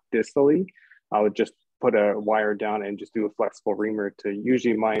pot distally. I would just put a wire down and just do a flexible reamer.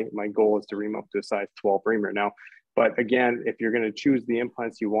 Usually my goal is to ream up to a size 12 reamer. Now, but again, if you're going to choose the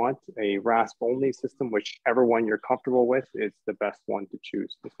implants you want, a rasp only system, whichever one you're comfortable with, is the best one to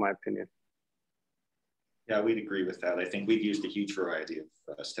choose. That's my opinion. Yeah, we'd agree with that. I think we've used a huge variety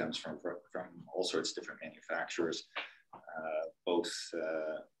of stems from all sorts of different manufacturers,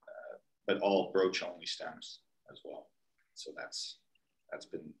 but all broach only stems as well. So that's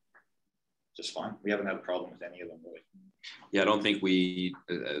been just fine. We haven't had a problem with any of them, really. Yeah, I don't think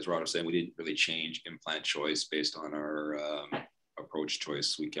as Rod was saying, we didn't really change implant choice based on our approach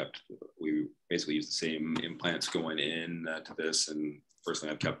choice. We basically used the same implants going in to this, and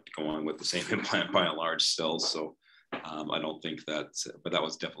personally, I've kept going with the same implant by and large still. So I don't think but that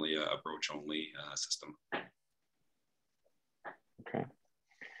was definitely a broach only system. Okay.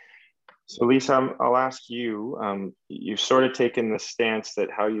 So Lisa, I'll ask you, you've sort of taken the stance that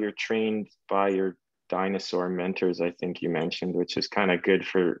how you're trained by your dinosaur mentors, I think you mentioned, which is kind of good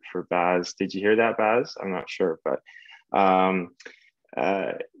for Baz. Did you hear that, Baz? I'm not sure, but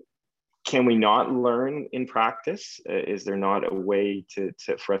can we not learn in practice? Is there not a way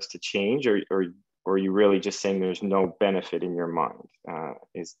for us to change, or are you really just saying there's no benefit in your mind?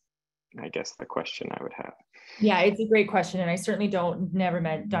 Is, I guess, the question I would have. Yeah, it's a great question, and I certainly never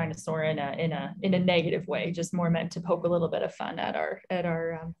meant dinosaur in a negative way. Just more meant to poke a little bit of fun at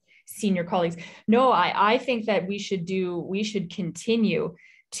our senior colleagues. No, I think that we should continue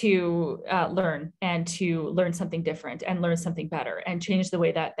to learn and to learn something different and learn something better and change the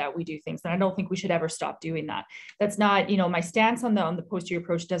way that we do things. And I don't think we should ever stop doing that. That's not, my stance on the posterior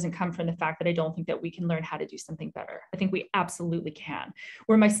approach doesn't come from the fact that I don't think that we can learn how to do something better. I think we absolutely can.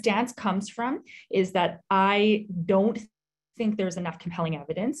 Where my stance comes from is that I don't think there's enough compelling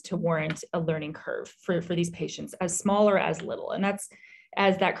evidence to warrant a learning curve for these patients, as small or as little. And that's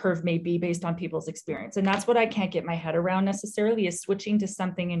as that curve may be based on people's experience. And that's what I can't get my head around necessarily, is switching to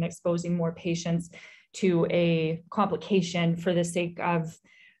something and exposing more patients to a complication for the sake of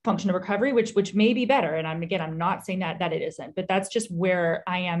functional recovery, which may be better. And I'm not saying that it isn't, but that's just where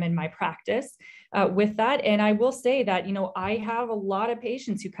I am in my practice with that. And I will say that, I have a lot of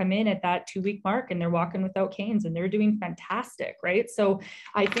patients who come in at that 2-week mark and they're walking without canes and they're doing fantastic, right? So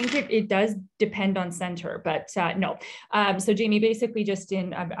I think it does depend on center, but no. So Jamie, basically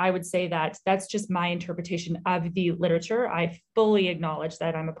I would say that that's just my interpretation of the literature. I fully acknowledge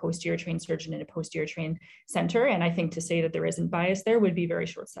that I'm a posterior trained surgeon in a posterior trained center. And I think to say that there isn't bias there would be very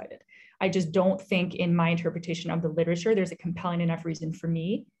short-sighted. I just don't think in my interpretation of the literature, there's a compelling enough reason for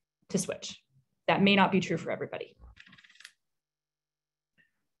me to switch. That may not be true for everybody.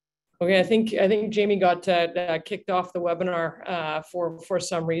 Okay, I think Jamie got kicked off the webinar for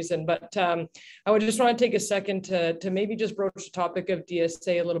some reason, but I would just want to take a second to maybe just broach the topic of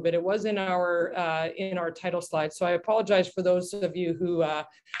DSA a little bit. It was in our title slide, so I apologize for those of you who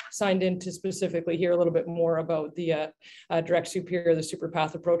signed in to specifically hear a little bit more about the direct superior, the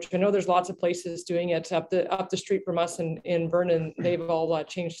superpath approach. I know there's lots of places doing it up the street from us in Vernon. They've all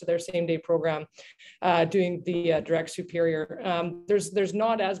changed to their same-day program, doing the direct superior. There's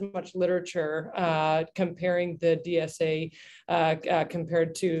not as much literature comparing the DSA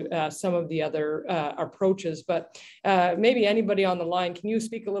compared to some of the other approaches, but maybe anybody on the line, can you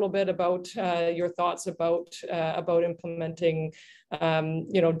speak a little bit about your thoughts about implementing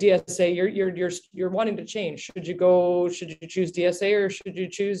DSA? You're wanting to change. Should you choose DSA or should you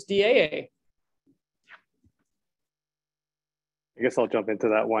choose DAA? I guess I'll jump into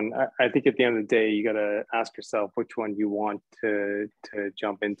that one. I think at the end of the day, you got to ask yourself which one you want to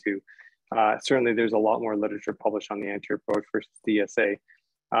jump into. Certainly, there's a lot more literature published on the anterior approach versus DSA.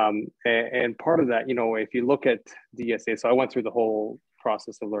 And part of that, if you look at DSA, so I went through the whole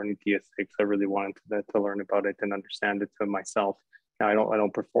process of learning DSA because I really wanted to learn about it and understand it to myself. Now, I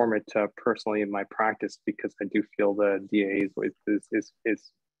don't perform it personally in my practice because I do feel the DAA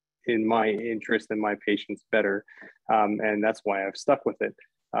is in my interest and my patients better, and that's why I've stuck with it.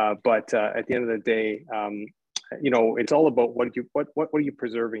 But at the end of the day, it's all about what are you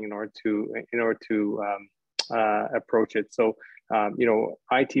preserving in order to approach it. So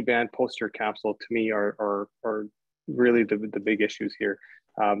IT band, posterior capsule to me are really the big issues here.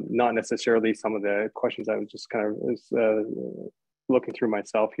 Not necessarily some of the questions I was just kind of looking through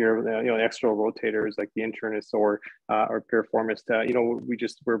myself here, the external rotators like the internist or piriformist.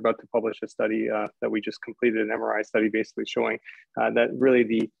 We're about to publish a study that we just completed, an MRI study basically showing that really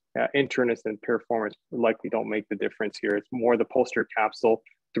the internist and piriformist likely don't make the difference here. It's more the posterior capsule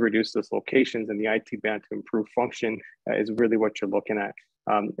to reduce dislocations and the IT band to improve function is really what you're looking at.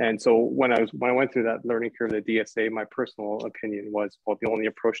 And so when I went through that learning curve, the DSA, my personal opinion was, well, the only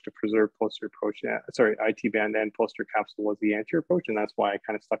approach to preserve posterior approach, IT band and posterior capsule was the anterior approach, and that's why I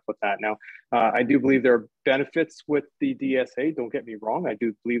kind of stuck with that. Now, I do believe there are benefits with the DSA. Don't get me wrong. I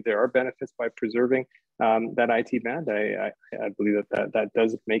do believe there are benefits by preserving that IT band. I believe that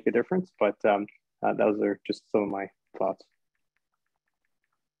does make a difference, but those are just some of my thoughts.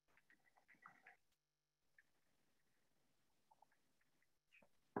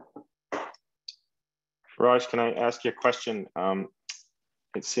 Raj, can I ask you a question?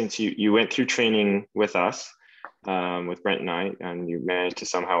 Since you went through training with us, with Brent and I, and you managed to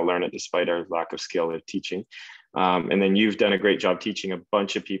somehow learn it despite our lack of skill at teaching, and then you've done a great job teaching a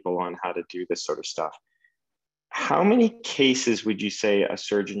bunch of people on how to do this sort of stuff. How many cases would you say a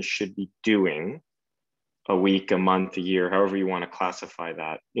surgeon should be doing a week, a month, a year, however you want to classify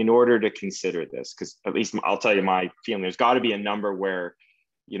that, in order to consider this? Because at least I'll tell you my feeling, there's got to be a number where,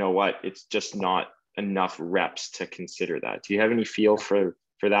 it's just not enough reps to consider that. Do you have any feel for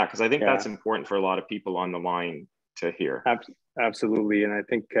for that, because I think that's important for a lot of people on the line to hear. Absolutely. And I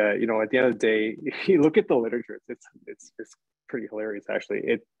think, you know, at the end of the day, if you look at the literature, it's pretty hilarious, actually.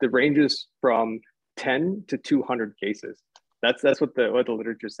 It ranges from 10 to 200 cases. That's what the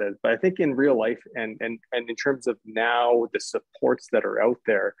literature says. But I think in real life and in terms of now the supports that are out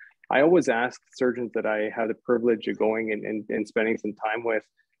there, I always ask surgeons that I have the privilege of going and spending some time with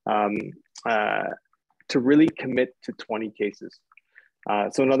to really commit to 20 cases.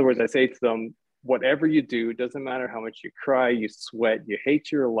 So in other words, I say to them, whatever you do, it doesn't matter how much you cry, you sweat, you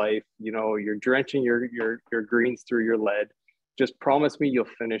hate your life, you know, you're drenching your greens through your lead, just promise me you'll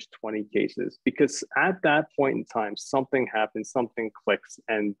finish 20 cases. Because at that point in time, something happens, something clicks,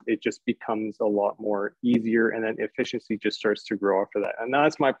 and it just becomes a lot more easier, and then efficiency just starts to grow after that. And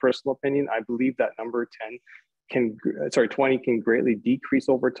that's my personal opinion. I believe that number 20 can greatly decrease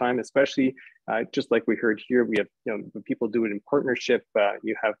over time, especially just like we heard here, we have, you know, when people do it in partnership,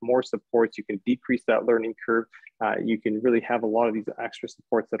 you have more supports, you can decrease that learning curve. You can really have a lot of these extra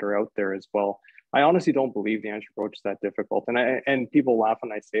supports that are out there as well. I honestly don't believe the Ansher approach is that difficult. And people laugh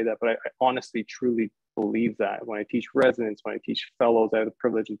when I say that, but I honestly, truly believe that. When I teach residents, when I teach fellows, I have the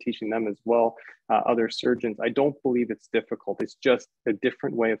privilege of teaching them as well, other surgeons, I don't believe it's difficult. It's just a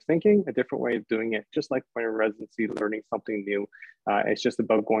different way of thinking, a different way of doing it. Just like when in residency, learning something new. It's just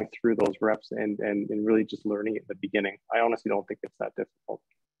about going through those reps and really just learning it in the beginning. I honestly don't think it's that difficult.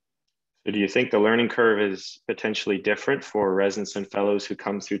 So do you think the learning curve is potentially different for residents and fellows who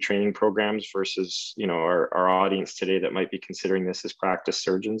come through training programs versus, you know, our audience today that might be considering this as practice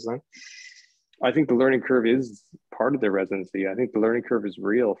surgeons then? I think the learning curve is part of their residency. I think the learning curve is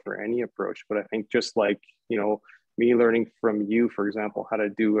real for any approach, but I think just like, you know, me learning from you, for example, how to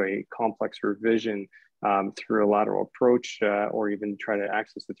do a complex revision through a lateral approach, or even try to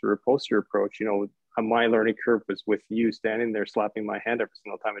access it through a posterior approach, you know, my learning curve was with you standing there slapping my hand every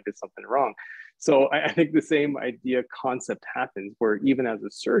single time I did something wrong. So I think the same idea concept happens where even as a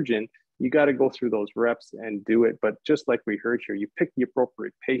surgeon, you got to go through those reps and do it. But just like we heard here, you pick the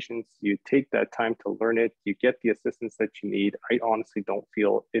appropriate patients, you take that time to learn it, you get the assistance that you need. I honestly don't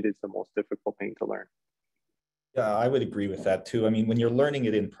feel it is the most difficult thing to learn. Yeah, I would agree with that too. I mean, when you're learning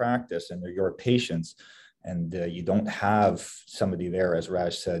it in practice and they're your patients, and you don't have somebody there, as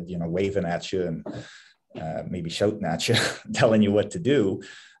Raj said, you know, waving at you and maybe shouting at you, telling you what to do.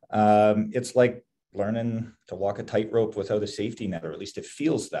 It's like learning to walk a tightrope without a safety net, or at least it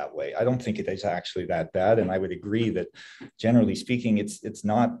feels that way. I don't think it is actually that bad. And I would agree that generally speaking, it's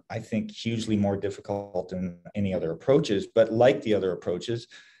not, I think, hugely more difficult than any other approaches, but like the other approaches,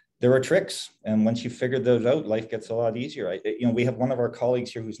 there are tricks. And once you figure those out, life gets a lot easier. You know, we have one of our colleagues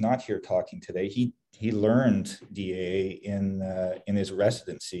here who's not here talking today. He learned DAA in his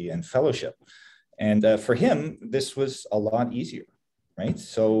residency and fellowship. And for him, this was a lot easier, right?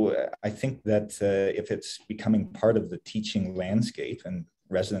 So I think that if it's becoming part of the teaching landscape and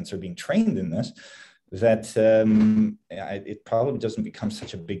residents are being trained in this, that it probably doesn't become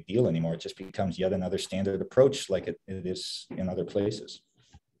such a big deal anymore. It just becomes yet another standard approach like it is in other places.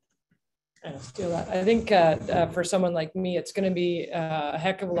 I feel that. I think for someone like me, it's going to be a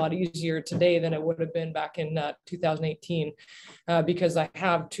heck of a lot easier today than it would have been back in 2018, because I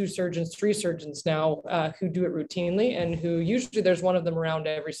have three surgeons now who do it routinely, and who usually there's one of them around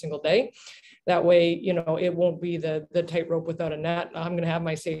every single day. That way, you know, it won't be the tightrope without a net. I'm going to have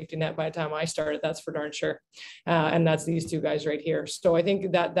my safety net by the time I start it. That's for darn sure. And that's these two guys right here. So I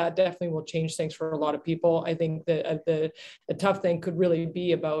think that definitely will change things for a lot of people. I think that the tough thing could really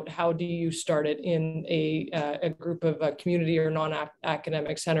be about how do you start it in a group of a community or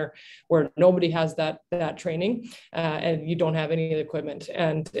non-academic center where nobody has that training and you don't have any equipment.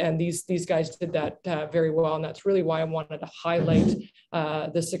 And these guys did that very well. And that's really why I wanted to highlight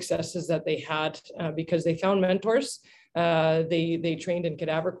the successes that they had, because they found mentors, they trained in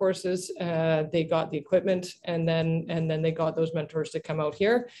cadaver courses, they got the equipment, and then they got those mentors to come out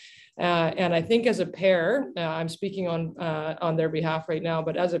here. And I think as a pair, I'm speaking on their behalf right now,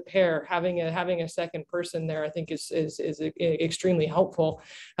 but as a pair, having a second person there, I think is extremely helpful,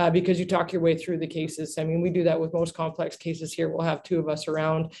 because you talk your way through the cases. I mean, we do that with most complex cases here. We'll have two of us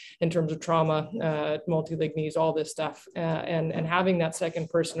around in terms of trauma, multi-lig knees, all this stuff, and having that second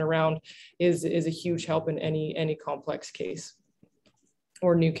person around is a huge help in any complex case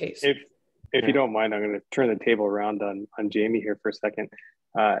or new case. If you don't mind, I'm going to turn the table around on Jamie here for a second.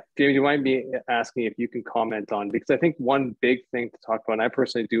 Jamie, do you mind me asking if you can comment on, because I think one big thing to talk about, and I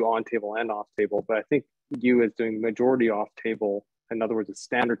personally do on table and off table, but I think you as doing majority off table, in other words, a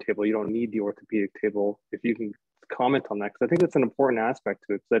standard table, you don't need the orthopedic table. If you can comment on that, because I think that's an important aspect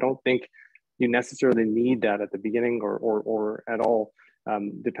to it, because I don't think you necessarily need that at the beginning or at all.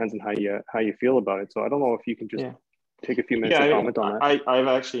 depends on how you feel about it. So I don't know if you can just take a few minutes to comment on that. I've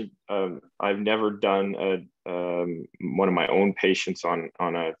actually I've never done one of my own patients on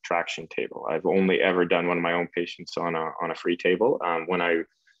a traction table. I've only ever done one of my own patients on a free table. When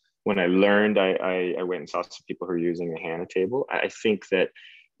I learned, I went and saw some people who are using a HANA table. I think that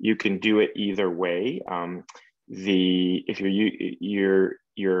you can do it either way. If you're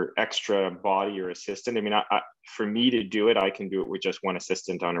your extra body or assistant, I mean, for me to do it, I can do it with just one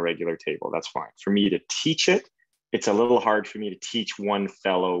assistant on a regular table. That's fine. For me to teach it, it's a little hard for me to teach one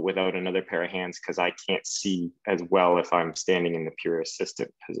fellow without another pair of hands because I can't see as well if I'm standing in the pure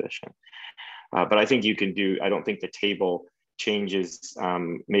assistant position. But I think you can do, I don't think the table changes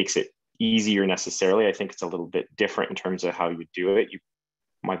makes it easier necessarily. I think it's a little bit different in terms of how you do it.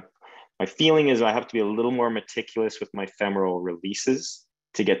 My feeling is I have to be a little more meticulous with my femoral releases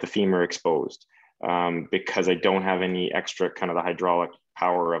to get the femur exposed because I don't have any extra kind of the hydraulic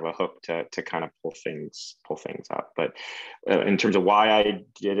power of a hook to kind of pull things up. But in terms of why I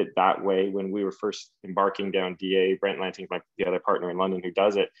did it that way, when we were first embarking down DA, Brent Lanting, the other partner in London who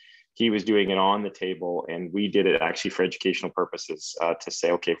does it, he was doing it on the table, and we did it actually for educational purposes to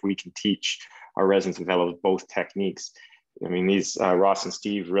say, okay, if we can teach our residents and fellows both techniques. I mean, these Ross and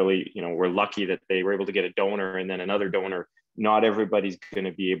Steve really, were lucky that they were able to get a donor and then another donor. Not everybody's going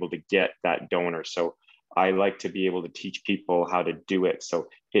to be able to get that donor. So I like to be able to teach people how to do it. So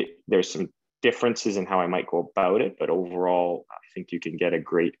there's some differences in how I might go about it, but overall, I think you can get a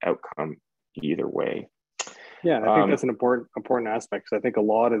great outcome either way. Yeah, I think that's an important aspect. So I think a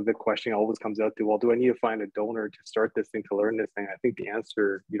lot of the question always comes out to, well, do I need to find a donor to start this thing, to learn this thing? I think the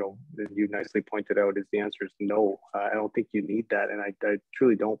answer, that you nicely pointed out, is the answer is no. I don't think you need that, and I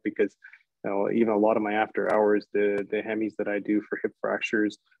truly don't, because even a lot of my after hours, the hemis that I do for hip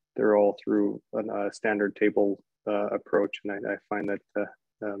fractures, they're all through a standard table approach, and I find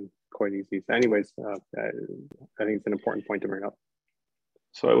that quite easy. So anyways, I think it's an important point to bring up.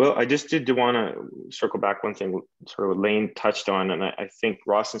 So I just did want to circle back one thing sort of Lane touched on, and I think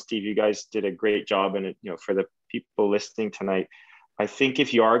Ross and Steve, you guys did a great job. And for the people listening tonight, I think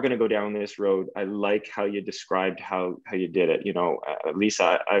if you are going to go down this road, I like how you described how you did it.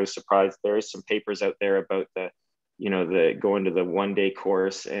 Lisa, I was surprised. There is some papers out there about the going to the one-day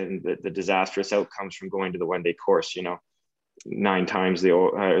course and the disastrous outcomes from going to the one-day course. 9 times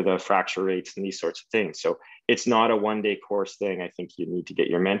the fracture rates and these sorts of things. So it's not a one-day course thing. I think you need to get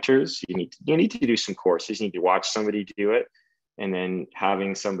your mentors. You need to do some courses. You need to watch somebody do it, and then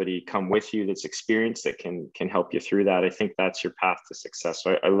having somebody come with you that's experienced that can help you through that. I think that's your path to success.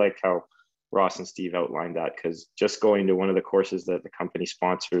 So I like how Ross and Steve outlined that, because just going to one of the courses that the company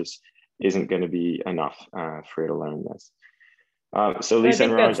sponsors isn't going to be enough for you to learn this. So Lisa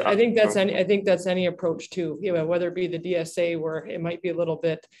and Raj, I think that's any approach too. Whether it be the DSA, where it might be a little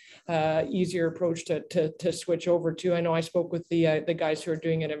bit easier approach to switch over to. I know I spoke with the guys who are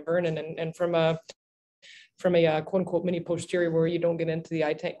doing it in Vernon, and from a quote unquote mini posterior, where you don't get into the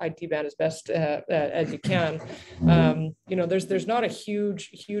IT band as best as you can. There's not a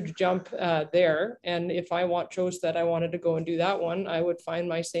huge jump there. And if I chose that I wanted to go and do that one, I would find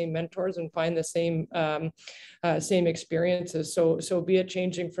my same mentors and find the same experiences. So be it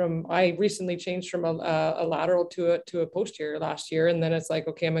changing from, I recently changed from a lateral to a posterior last year, and then it's like,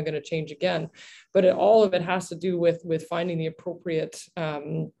 okay, am I going to change again? But all of it has to do with finding the appropriate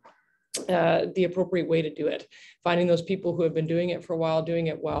way to do it, finding those people who have been doing it for a while, doing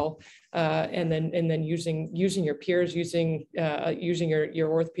it well, and then using your peers, using your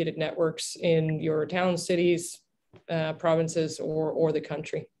orthopedic networks in your towns, cities, provinces, or the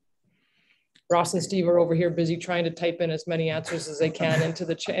country. Ross and Steve are over here busy trying to type in as many answers as they can into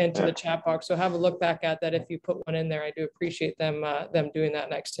the chat box. So have a look back at that if you put one in there. I do appreciate them doing that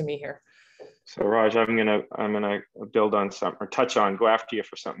next to me here. So Raj, I'm gonna build on something, or go after you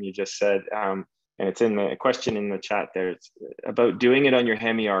for something you just said, and it's in the question in the chat there. It's about doing it on your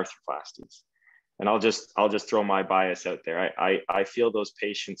hemiarthroplasties, and I'll just throw my bias out there. I feel those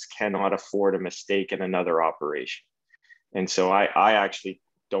patients cannot afford a mistake in another operation, and so I actually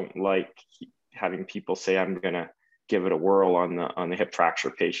don't like having people say I'm gonna give it a whirl on the hip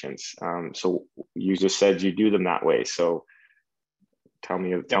fracture patients. So you just said you do them that way. So tell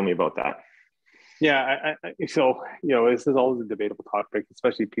me about that. Yeah, so this is always a debatable topic,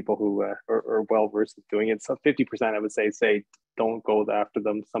 especially people who are well versed in doing it. So 50% I would say don't go after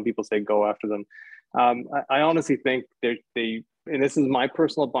them. Some people say go after them. I honestly think they, and this is my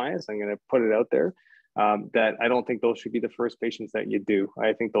personal bias, I'm going to put it out there. that I don't think those should be the first patients that you do.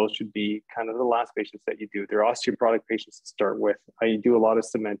 I think those should be kind of the last patients that you do. They're osteoporotic patients to start with. I do a lot of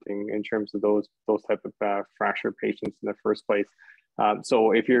cementing in terms of those type of fracture patients in the first place.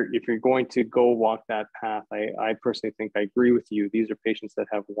 So if you're going to go walk that path, I personally think I agree with you. These are patients that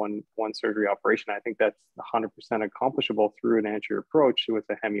have one surgery operation. I think that's 100% accomplishable through an anterior approach with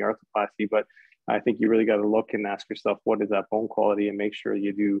a hemiarthroplasty. But I think you really got to look and ask yourself, what is that bone quality, and make sure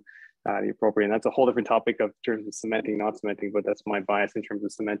you do the appropriate. And that's a whole different topic of terms of cementing, not cementing, but that's my bias in terms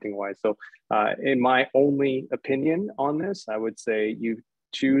of cementing wise. So in my only opinion on this, I would say you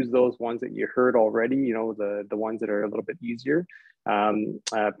choose those ones that you heard already, you know, the ones that are a little bit easier.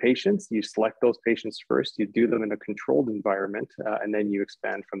 Patients, you select those patients first, you do them in a controlled environment, and then you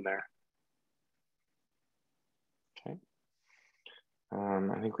expand from there. Okay.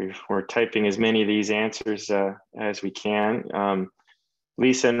 I think we're typing as many of these answers as we can.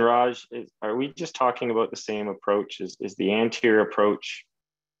 Lisa and Raj, are we just talking about the same approach? Is the anterior approach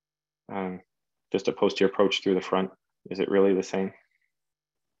just a posterior approach through the front? Is it really the same?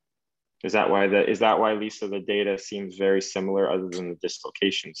 Is that why Lisa, the data seems very similar, other than the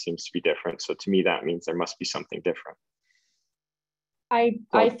dislocation seems to be different? So to me, that means there must be something different. I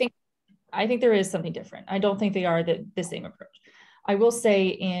think there is something different. I don't think they are the same approach. I will say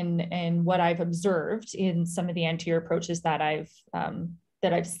in what I've observed in some of the anterior approaches that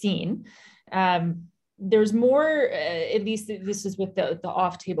I've seen, there's more, at least this is with the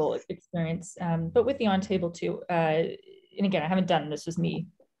off-table experience, but with the on-table too. And again, I haven't done this, was me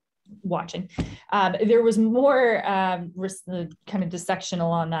watching. There was more kind of dissection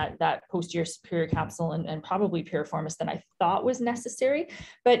along that posterior superior capsule and probably piriformis than I thought was necessary.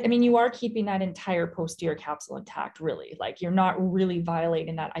 But I mean, you are keeping that entire posterior capsule intact, really. Like, you're not really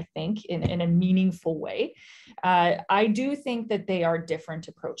violating that, I think, in a meaningful way. I do think that they are different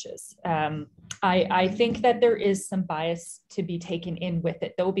approaches. I think that there is some bias to be taken in with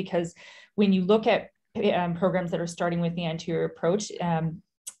it, though, because when you look at programs that are starting with the anterior approach,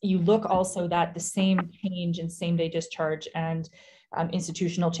 you look also that the same change in same-day discharge and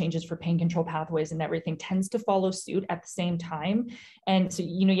institutional changes for pain control pathways and everything tends to follow suit at the same time. And so,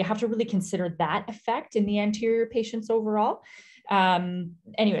 you know, you have to really consider that effect in the anterior patients overall.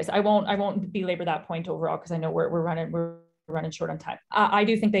 Anyways, I won't belabor that point overall, because I know we're running short on time. I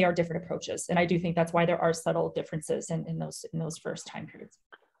do think they are different approaches, and I do think that's why there are subtle differences in those first time periods.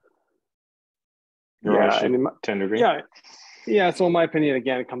 Yeah, I tend to agree. Yeah, so in my opinion,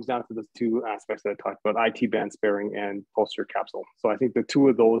 again, it comes down to the two aspects that I talked about: IT band sparing and posterior capsule. So I think the two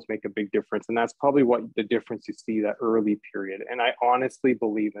of those make a big difference, and that's probably what the difference you see that early period. And I honestly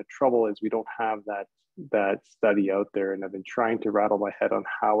believe the trouble is we don't have that study out there, and I've been trying to rattle my head on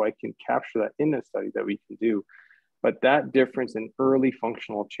how I can capture that in a study that we can do. But that difference in early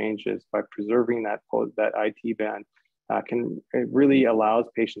functional changes by preserving that IT band it really allows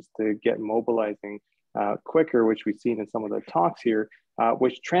patients to get mobilizing quicker, which we've seen in some of the talks here,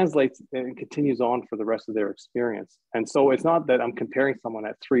 which translates and continues on for the rest of their experience. And so it's not that I'm comparing someone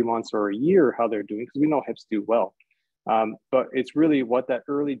at 3 months or a year how they're doing, because we know hips do well. But it's really what that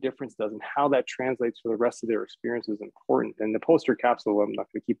early difference does and how that translates for the rest of their experience is important. And the posterior capsule, I'm not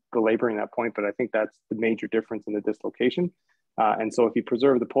going to keep belaboring that point, but I think that's the major difference in the dislocation. And so if you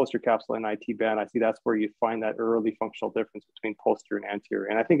preserve the posterior capsule and IT band, I see that's where you find that early functional difference between posterior and anterior.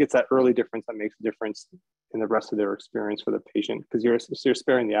 And I think it's that early difference that makes a difference in the rest of their experience for the patient, because you're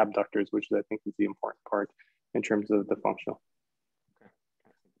sparing the abductors, which I think is the important part in terms of the functional. Okay.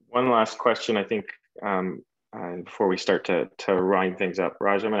 One last question, I think, before we start to wind things up.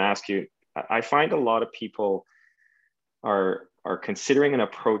 Raj, I'm going to ask you, I find a lot of people are considering an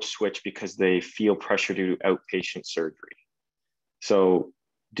approach switch because they feel pressure to do outpatient surgery. So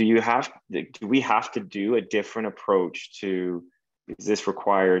do we have to do a different approach to, is this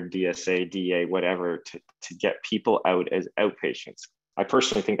required DSA, DA, whatever, to get people out as outpatients? I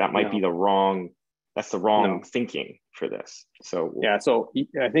personally think that might be the wrong thinking for this. So yeah, so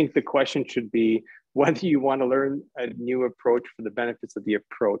I think the question should be whether you want to learn a new approach for the benefits of the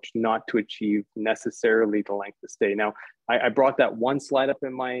approach, not to achieve necessarily the length of stay. Now, I brought that one slide up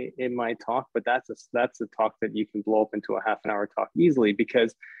in my talk, but that's a talk that you can blow up into a half-an-hour talk easily,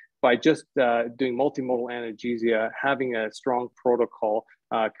 because by just doing multimodal analgesia, having a strong protocol,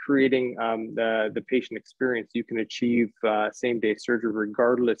 creating the patient experience, you can achieve same-day surgery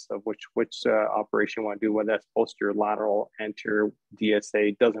regardless of which operation you want to do, whether that's posterior, lateral, anterior,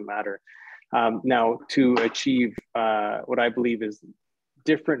 DSA, doesn't matter. Now, to achieve what I believe is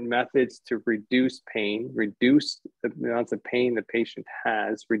different methods to reduce pain, reduce the amounts of pain the patient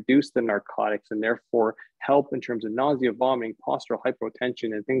has, reduce the narcotics, and therefore help in terms of nausea, vomiting, postural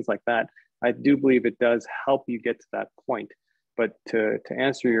hypotension, and things like that, I do believe it does help you get to that point. But to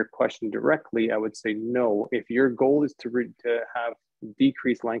answer your question directly, I would say no. If your goal is to have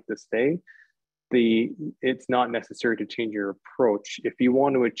decreased length of stay, it's not necessary to change your approach. If you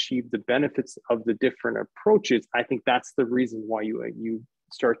want to achieve the benefits of the different approaches, I think that's the reason why you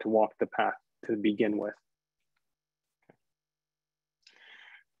start to walk the path to begin with.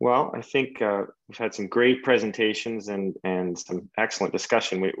 Well, I think we've had some great presentations and some excellent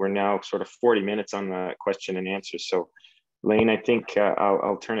discussion. We're now sort of 40 minutes on the question and answer. So Lane, I think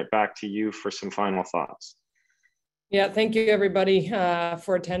I'll turn it back to you for some final thoughts. Yeah, thank you everybody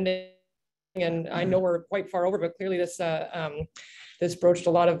for attending. And I know we're quite far over, but clearly this broached a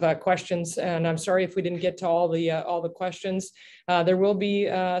lot of questions, and I'm sorry if we didn't get to all the questions. There will be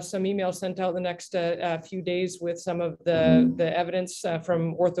some emails sent out the next few days with some of the evidence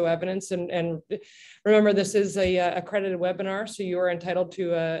from Ortho Evidence, and remember this is a accredited webinar, so you are entitled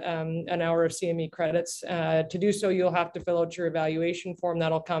to an hour of CME credits. To do so, you'll have to fill out your evaluation form.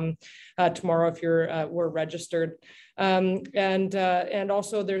 That'll come tomorrow if we're registered. And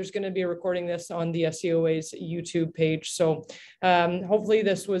also there's going to be a recording this on the COA's YouTube page. So hopefully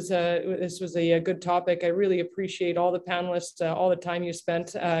this was a good topic. I really appreciate all the panelists, all the time you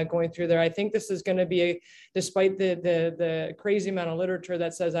spent going through there. I think this is going to be despite the crazy amount of literature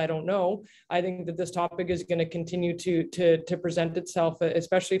that says I don't know, I think that this topic is going to continue to present itself,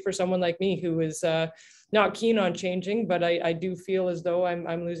 especially for someone like me who is not keen on changing, but I do feel as though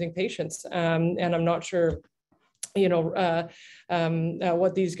I'm losing patience, and I'm not sure what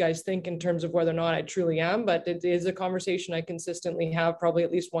these guys think in terms of whether or not I truly am, but it is a conversation I consistently have probably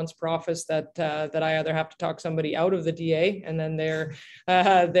at least once per office that I either have to talk somebody out of the DA and then they're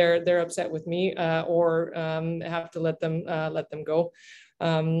upset with me, or have to let them go.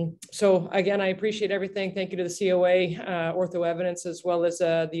 So again, I appreciate everything. Thank you to the COA, Ortho Evidence, as well as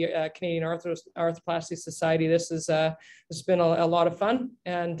the Canadian Arthroplasty Society. This has been a lot of fun,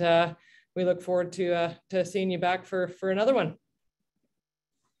 and we look forward to seeing you back for another one.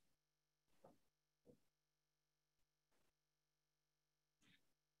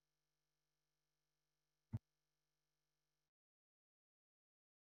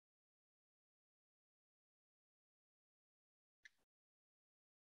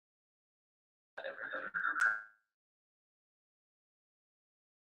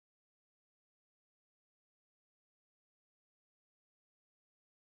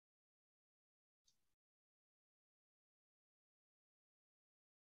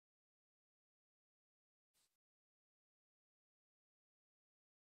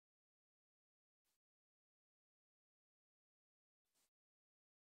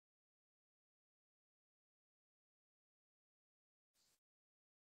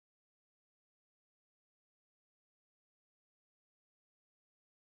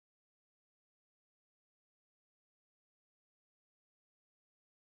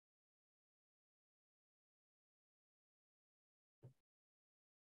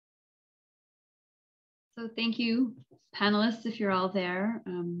 So thank you, panelists, if you're all there.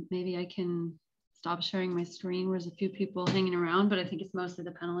 Maybe I can stop sharing my screen. There's a few people hanging around, but I think it's mostly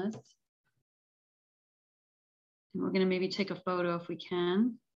the panelists. And we're going to maybe take a photo if we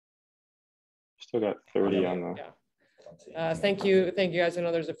can. Still got 30 on the... Yeah. Thank you guys. I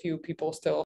know there's a few people still